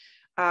error?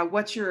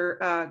 What's your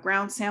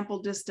ground sample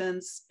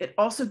distance? It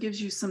also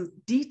gives you some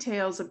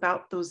details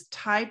about those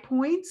tie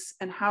points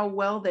and how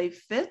well they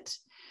fit.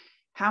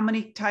 How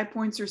many tie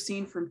points are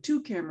seen from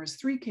 2 cameras,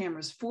 3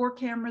 cameras, 4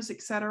 cameras,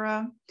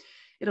 etc.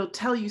 It'll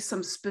tell you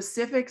some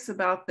specifics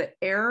about the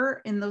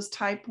error in those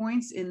tie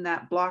points in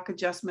that block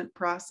adjustment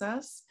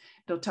process.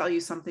 It'll tell you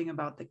something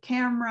about the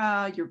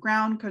camera, your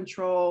ground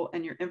control,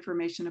 and your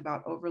information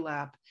about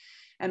overlap.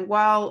 And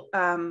while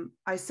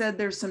I said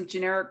there's some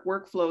generic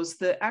workflows,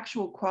 the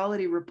actual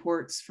quality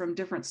reports from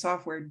different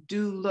software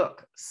do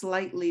look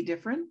slightly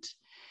different.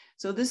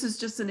 So this is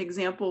just an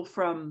example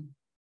from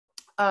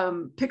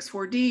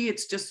Pix4D.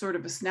 It's just sort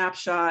of a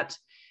snapshot.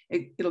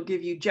 It'll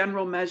give you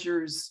general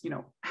measures,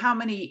 how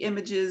many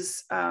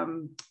images,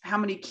 how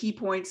many key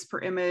points per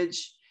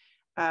image,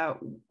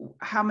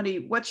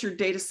 what's your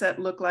data set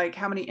look like?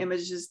 How many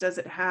images does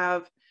it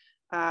have?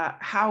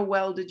 How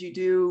well did you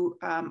do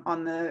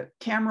on the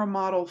camera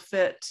model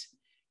fit?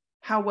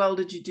 How well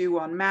did you do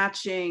on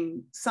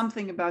matching?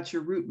 Something about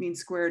your root mean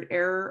squared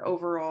error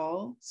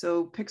overall.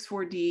 So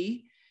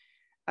Pix4D,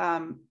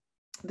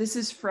 this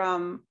is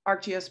from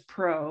ArcGIS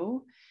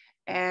Pro,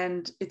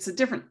 and it's a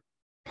different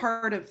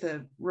part of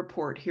the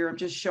report here. I'm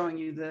just showing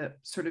you the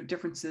sort of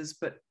differences,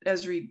 but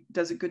Esri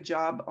does a good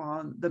job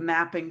on the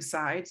mapping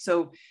side.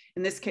 So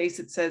in this case,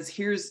 it says,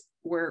 here's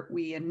where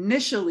we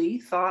initially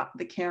thought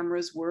the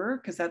cameras were,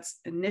 because that's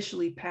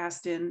initially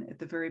passed in at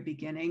the very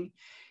beginning.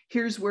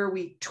 Here's where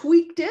we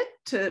tweaked it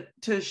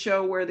to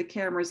show where the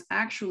cameras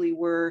actually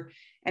were.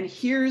 And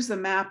here's a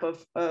map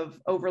of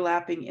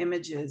overlapping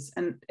images.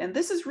 And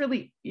this is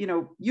really,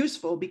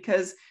 useful,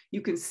 because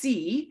you can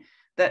see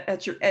that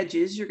at your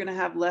edges, you're going to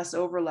have less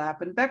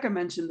overlap. And Becca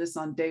mentioned this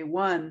on day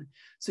 1.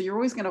 So you're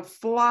always going to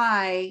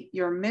fly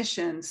your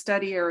mission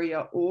study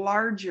area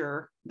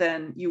larger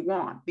than you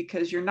want,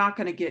 because you're not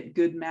going to get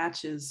good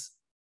matches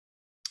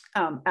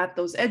at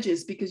those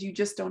edges, because you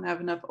just don't have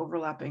enough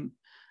overlapping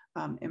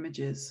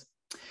images.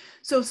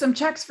 So some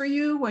checks for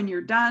you when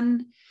you're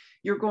done.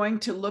 You're going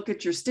to look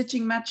at your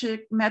stitching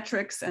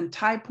metrics and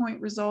tie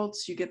point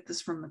results. You get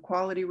this from the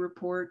quality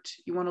report.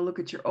 You want to look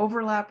at your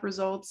overlap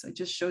results. I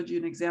just showed you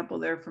an example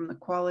there from the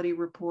quality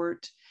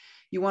report.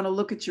 You want to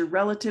look at your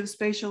relative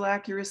spatial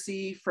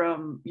accuracy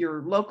from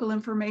your local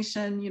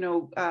information.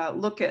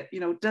 Look at,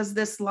 does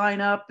this line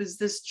up? Is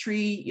this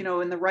tree,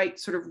 in the right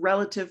sort of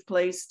relative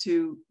place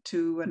to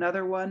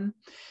another one?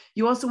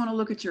 You also want to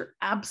look at your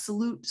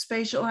absolute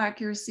spatial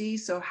accuracy.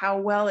 So how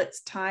well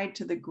it's tied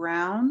to the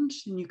ground.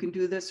 And you can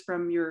do this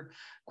from your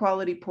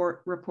quality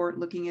report,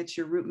 looking at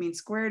your root mean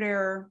squared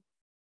error.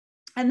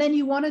 And then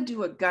you want to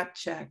do a gut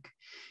check.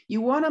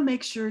 You want to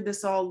make sure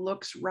this all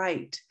looks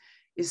right.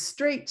 Is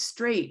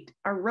straight?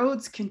 Are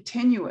roads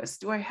continuous?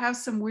 Do I have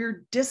some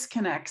weird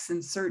disconnects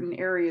in certain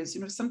areas?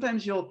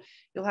 Sometimes you'll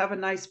have a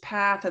nice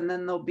path and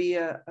then there'll be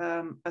a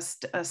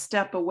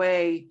step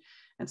away.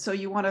 And so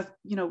you want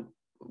to,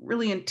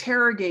 really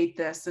interrogate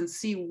this and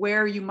see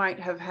where you might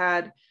have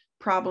had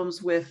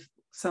problems with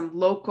some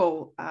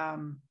local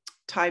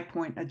tie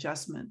point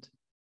adjustment.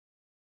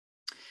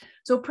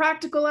 So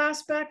practical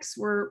aspects,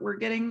 we're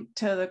getting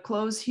to the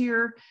close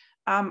here.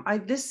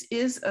 This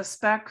is a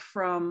spec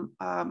from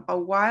a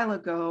while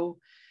ago,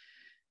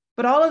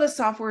 but all of the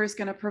software is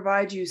going to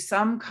provide you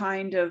some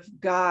kind of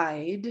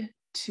guide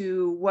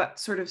to what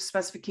sort of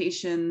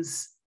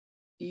specifications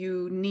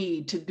you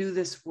need to do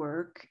this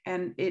work.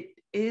 And it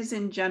is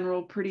in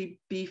general pretty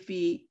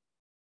beefy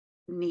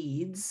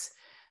needs.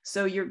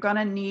 So you're going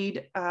to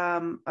need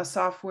a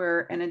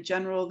software, and in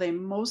general, they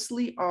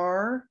mostly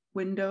are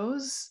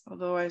Windows,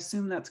 although I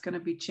assume that's going to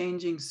be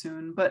changing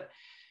soon. But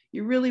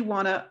you really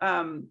want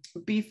to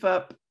beef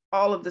up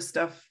all of the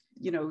stuff,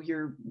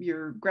 your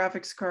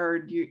graphics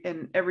card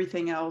and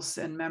everything else,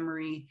 and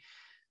memory.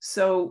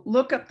 So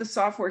look up the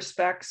software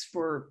specs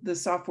for the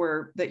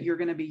software that you're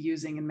going to be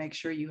using and make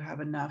sure you have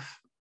enough.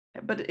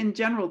 But in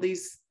general,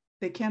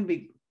 they can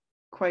be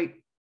quite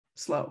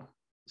slow.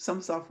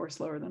 Some software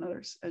slower than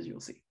others, as you'll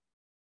see.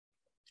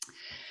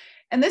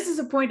 And this is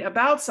a point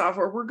about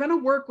software. We're going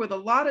to work with a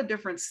lot of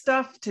different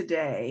stuff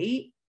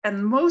today,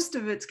 and most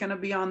of it's going to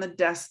be on the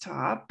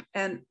desktop.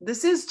 And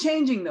this is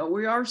changing, though.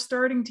 We are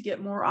starting to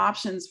get more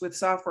options with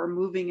software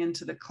moving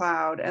into the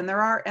cloud. And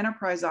there are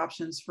enterprise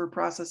options for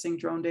processing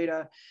drone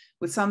data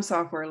with some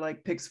software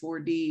like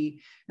Pix4D.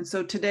 And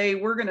so today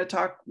we're going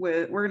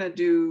to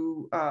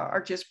do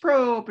ArcGIS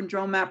Pro,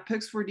 OpenDroneMap,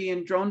 Pix4D,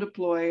 and Drone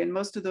Deploy. And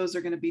most of those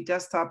are going to be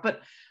desktop.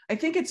 But I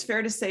think it's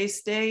fair to say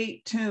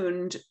stay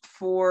tuned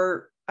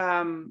for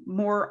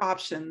more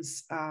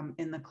options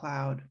in the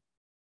cloud.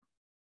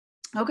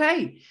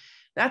 Okay,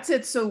 that's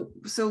it. So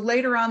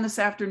later on this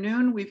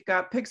afternoon, we've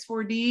got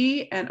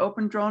Pix4D and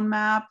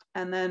OpenDroneMap,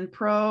 and then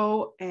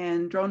Pro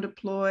and Drone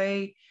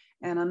Deploy,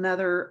 and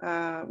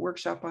another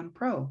workshop on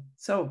Pro.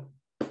 So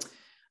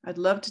I'd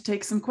love to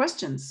take some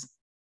questions.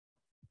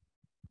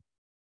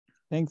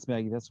 Thanks,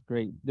 Maggie. That's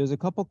great. There's a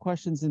couple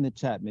questions in the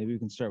chat. Maybe we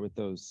can start with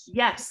those.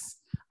 Yes,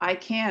 I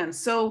can.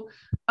 So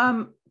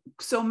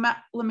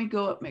let me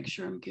go up, make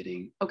sure I'm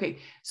getting, okay.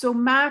 So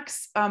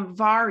Max,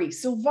 Vari.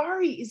 So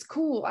Vari is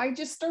cool. I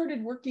just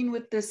started working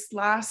with this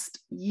last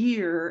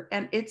year,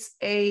 and it's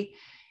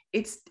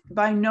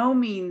by no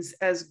means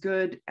as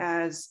good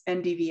as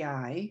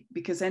NDVI,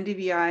 because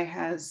NDVI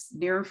has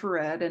near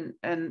infrared,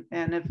 and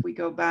if we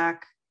go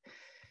back,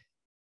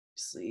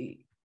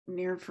 see,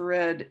 near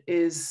infrared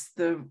is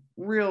the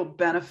real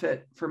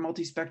benefit for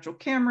multispectral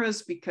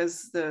cameras,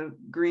 because the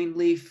green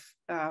leaf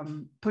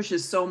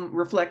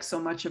reflects so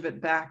much of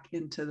it back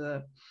into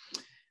the,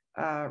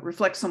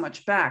 reflects so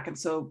much back. And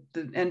so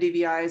the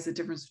NDVI is the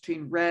difference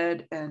between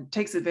red, and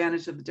takes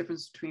advantage of the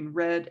difference between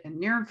red and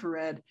near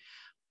infrared.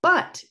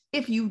 But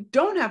if you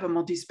don't have a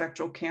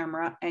multispectral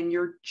camera and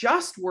you're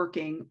just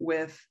working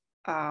with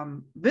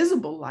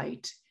visible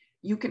light,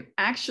 you can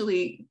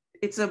actually,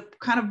 it's a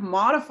kind of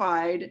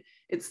modified,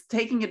 it's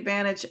taking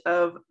advantage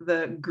of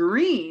the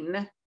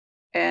green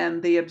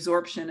and the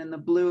absorption in the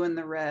blue and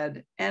the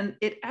red, and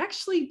it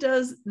actually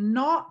does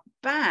not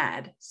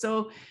bad.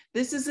 So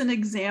this is an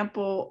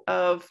example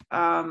of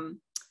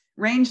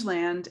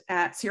rangeland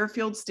at Sierra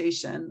Field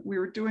Station. We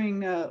were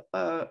doing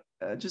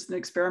just an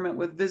experiment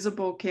with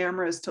visible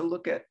cameras to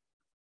look at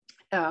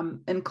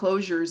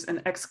enclosures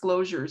and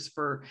exclosures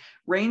for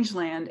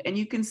rangeland, and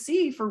you can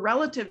see for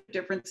relative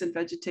difference in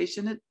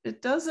vegetation,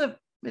 it does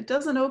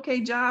an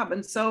okay job.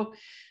 And so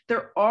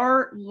there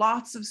are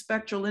lots of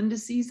spectral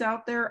indices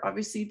out there.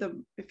 Obviously,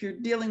 if you're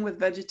dealing with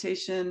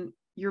vegetation,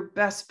 your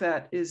best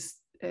bet is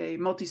a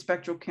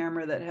multispectral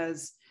camera that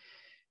has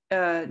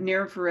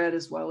near infrared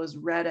as well as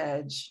red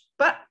edge,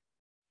 but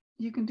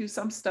you can do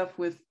some stuff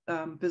with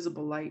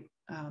visible light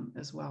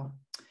as well.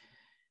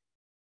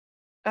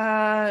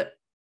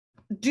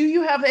 Do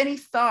you have any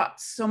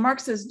thoughts? So Mark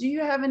says, do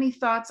you have any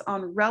thoughts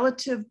on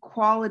relative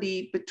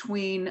quality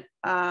between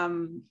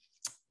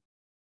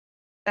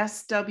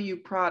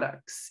SW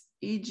products,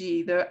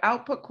 e.g. the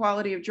output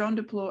quality of Drone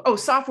Deploy,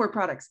 software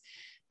products.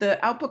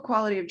 The output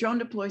quality of Drone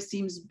Deploy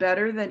seems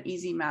better than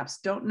Easy Maps.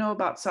 Don't know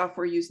about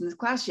software used in this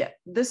class yet.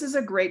 This is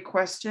a great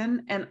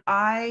question. And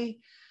I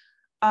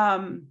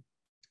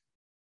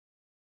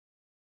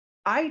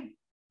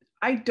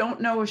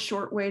don't know a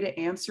short way to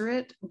answer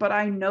it, but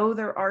I know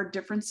there are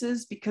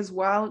differences, because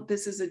while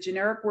this is a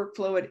generic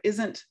workflow, it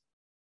isn't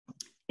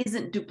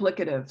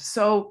duplicative.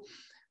 So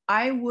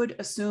I would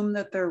assume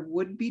that there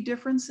would be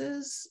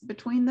differences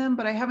between them,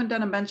 but I haven't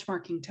done a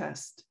benchmarking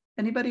test.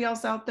 Anybody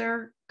else out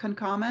there can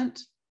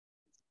comment?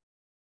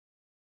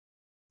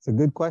 It's a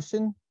good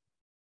question.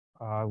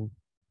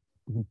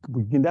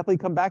 We can definitely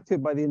come back to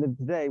it by the end of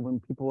the day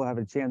when people will have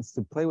a chance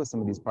to play with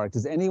some of these products.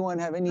 Does anyone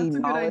have any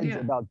knowledge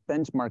about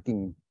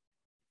benchmarking,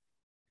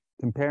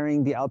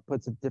 comparing the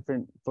outputs of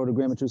different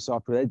photogrammetry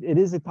software? It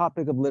is a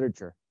topic of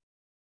literature.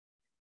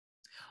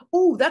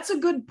 Oh, that's a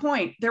good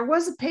point. There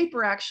was a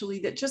paper actually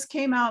that just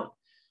came out.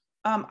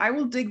 I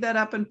will dig that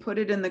up and put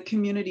it in the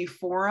community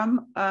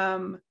forum.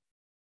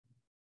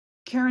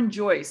 Karen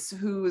Joyce,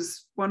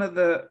 who's one of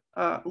the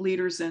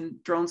leaders in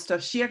drone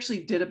stuff, she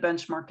actually did a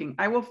benchmarking.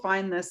 I will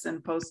find this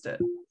and post it.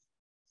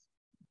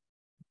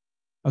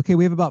 Okay,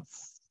 we have about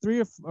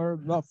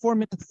 4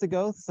 minutes to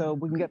go, so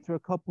we can get through a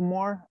couple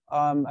more.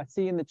 I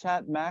see in the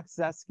chat, Max is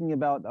asking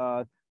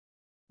about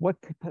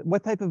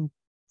what type of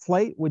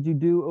flight would you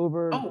do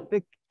over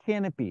thick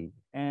canopy?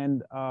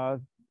 And I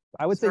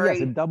would say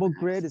yes, a double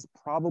grid is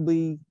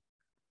probably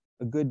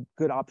a good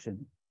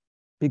option,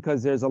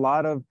 because there's a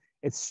lot of,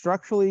 it's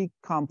structurally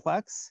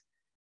complex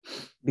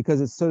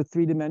because it's so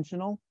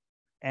three-dimensional,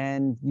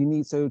 and you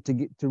need, so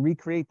to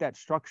recreate that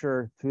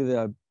structure through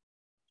the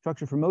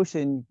structure for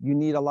motion, you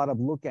need a lot of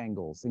look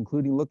angles,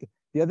 including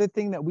the other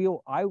thing that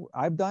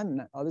I've done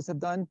and others have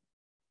done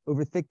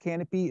over thick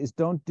canopy is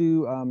don't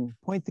do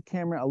point the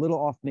camera a little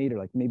off nadir,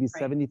 like maybe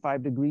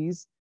 75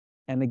 degrees,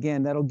 and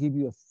again that'll give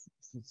you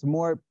some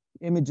more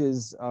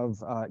images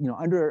of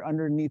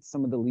underneath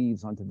some of the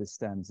leaves onto the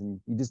stems, and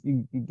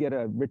you get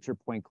a richer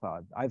point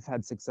cloud. I've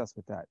had success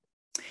with that.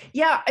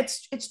 Yeah,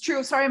 it's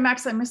true. Sorry,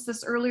 Max, I missed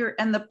this earlier.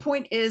 And the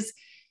point is,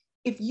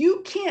 if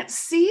you can't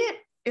see it,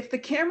 if the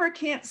camera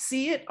can't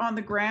see it on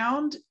the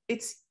ground,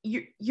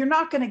 you're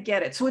not going to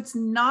get it. So it's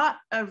not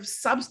a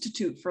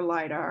substitute for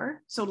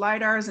LiDAR. So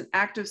LiDAR is an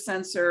active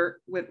sensor.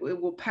 It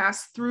will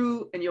pass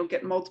through and you'll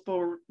get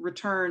multiple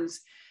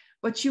returns,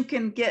 but you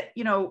can get,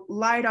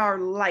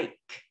 LiDAR-like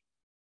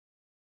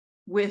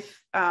with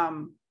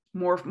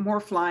more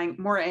flying,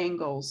 more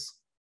angles.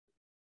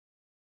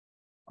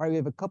 All right, we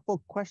have a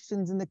couple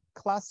questions in the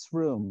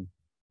classroom.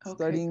 Okay,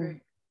 Starting.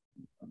 great.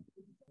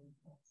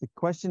 The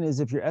question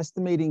is, if you're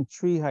estimating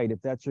tree height, if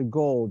that's your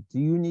goal, do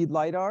you need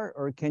LiDAR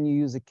or can you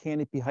use a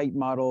canopy height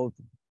model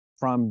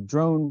from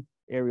drone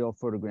aerial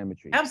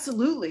photogrammetry?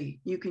 Absolutely,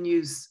 you can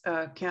use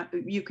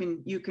you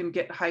can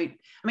get height.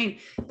 I mean,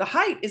 the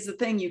height is the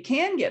thing you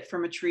can get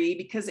from a tree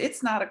because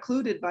it's not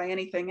occluded by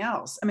anything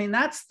else. I mean,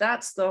 that's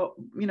the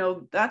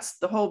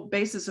whole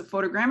basis of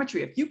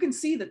photogrammetry. If you can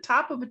see the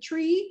top of a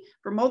tree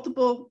for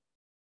multiple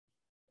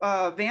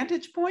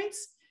vantage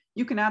points,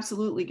 you can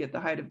absolutely get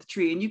the height of the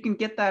tree, and you can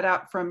get that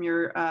out from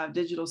your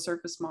digital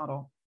surface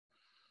model.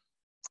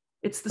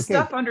 It's the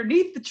stuff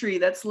underneath the tree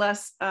that's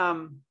less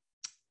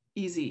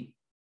easy.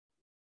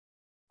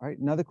 All right,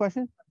 another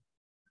question.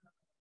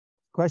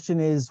 Question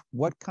is,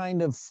 what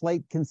kind of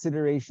flight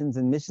considerations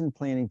and mission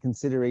planning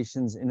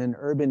considerations in an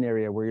urban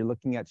area where you're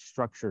looking at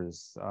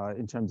structures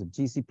in terms of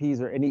GCPs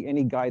or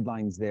any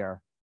guidelines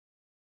there?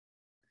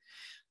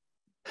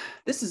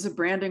 This is a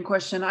Brandon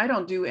question. I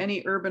don't do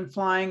any urban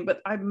flying,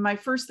 but my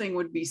first thing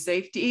would be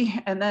safety.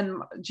 And then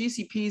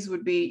GCPs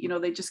would be,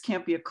 they just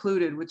can't be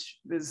occluded, which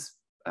is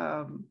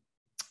can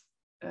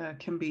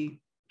be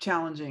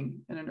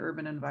challenging in an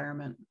urban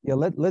environment. Yeah,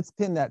 let's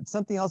pin that.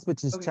 Something else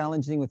which is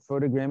challenging with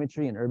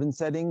photogrammetry in urban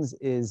settings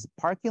is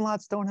parking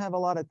lots don't have a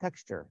lot of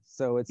texture.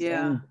 So it's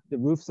in the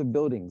roofs of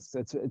buildings. So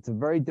it's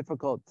very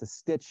difficult to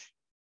stitch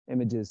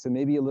images. So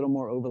maybe a little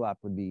more overlap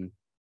would be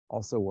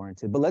also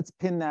warranted. But let's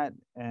pin that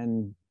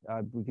and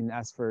we can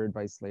ask for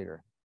advice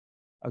later.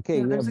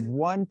 Okay, we have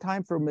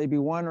time for maybe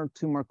one or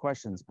two more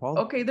questions. Paul?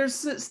 Okay, there's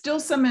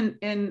still some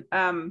in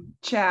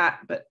chat,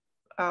 but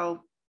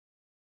I'll...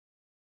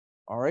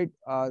 All right,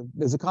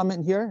 there's a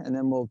comment here and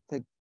then we'll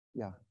take,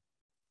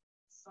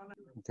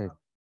 Okay,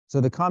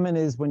 so the comment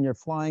is when you're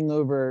flying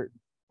over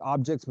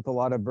objects with a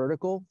lot of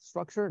vertical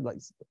structure, like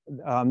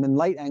then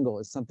light angle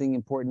is something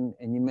important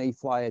and you may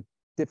fly at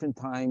different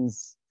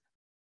times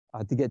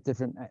to get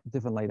different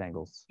light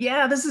angles.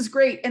 Yeah, this is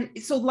great. And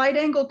so light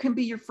angle can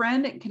be your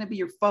friend, it can be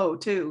your foe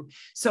too.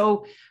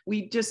 So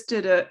we just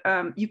did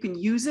you can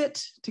use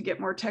it to get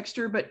more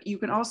texture, but you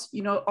can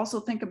also, also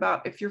think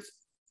about if you're,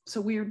 so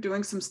we are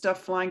doing some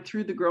stuff flying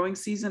through the growing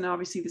season.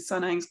 Obviously the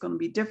sun angle is going to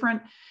be different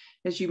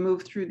as you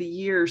move through the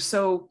year.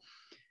 So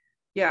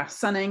yeah,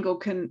 sun angle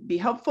can be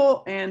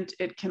helpful and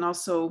it can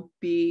also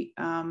be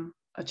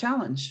a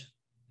challenge.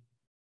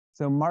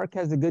 So Mark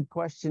has a good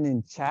question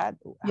in chat.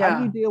 How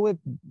do you deal with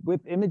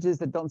images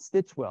that don't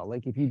stitch well?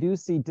 Like if you do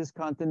see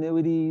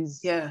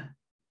discontinuities. Yeah.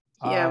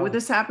 Well,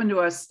 this happened to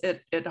us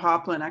at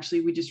Hopland.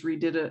 Actually, we just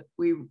redid it.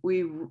 We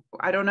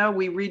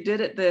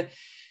redid it.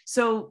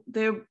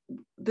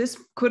 This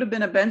could have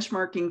been a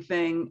benchmarking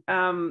thing.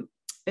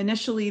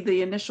 Initially,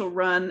 the initial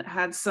run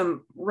had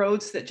some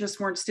roads that just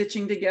weren't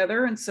stitching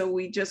together. And so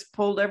we just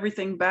pulled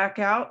everything back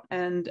out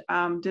and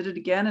did it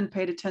again and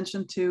paid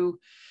attention to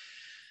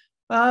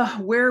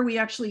where we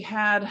actually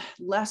had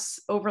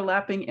less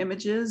overlapping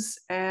images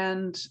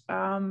and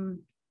sort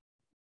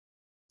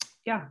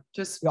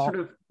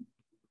of.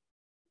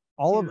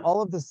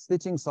 All of the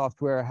stitching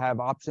software have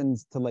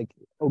options to like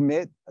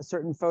omit a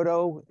certain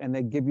photo and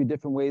they give you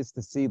different ways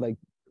to see like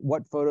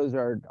what photos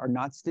are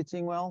not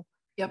stitching well.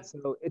 Yep.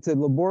 So it's a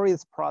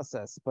laborious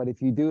process, but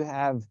if you do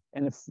have,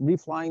 and if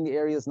reflying the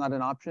area is not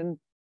an option,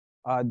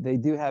 they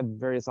do have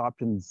various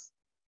options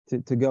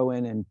to go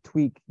in and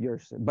tweak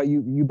but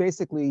you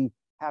basically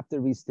have to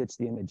restitch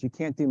the image. You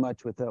can't do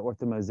much with the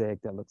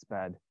orthomosaic that looks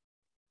bad.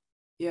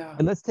 Yeah.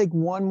 And let's take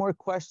one more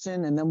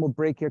question and then we'll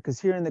break here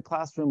because here in the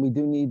classroom, we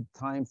do need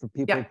time for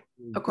people to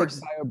of course.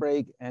 take a bio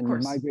break and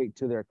migrate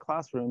to their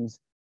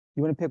classrooms.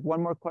 You want to pick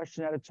one more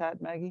question out of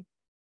chat, Maggie?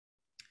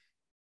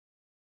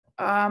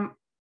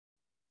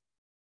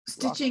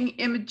 Stitching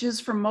images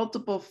from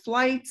multiple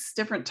flights,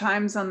 different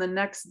times on the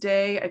next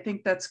day. I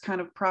think that's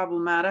kind of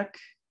problematic.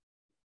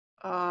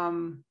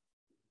 And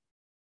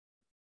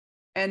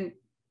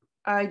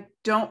I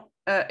don't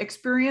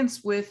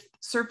experience with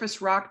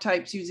surface rock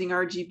types using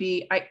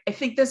RGB. I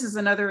think this is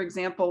another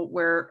example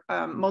where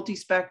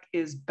multi-spec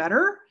is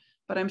better,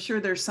 but I'm sure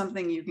there's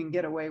something you can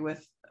get away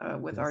with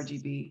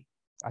RGB.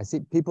 I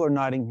see people are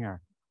nodding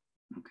here.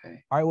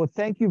 Okay. All right, well,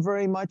 thank you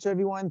very much,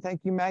 everyone.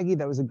 Thank you, Maggie.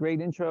 That was a great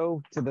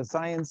intro to the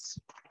science.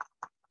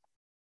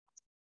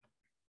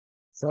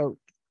 So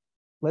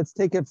let's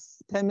take a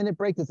 10-minute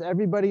break. Does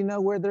everybody know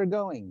where they're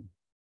going?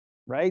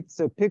 Right?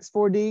 So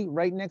Pix4D,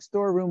 right next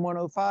door, room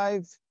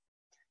 105,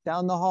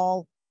 down the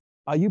hall.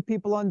 You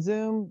people on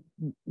Zoom,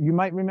 you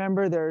might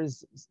remember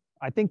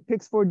I think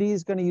Pix4D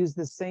is going to use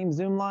the same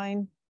Zoom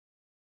line.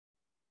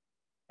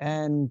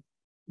 And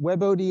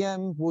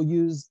WebODM will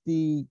use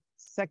the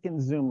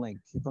second Zoom link,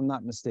 if I'm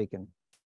not mistaken.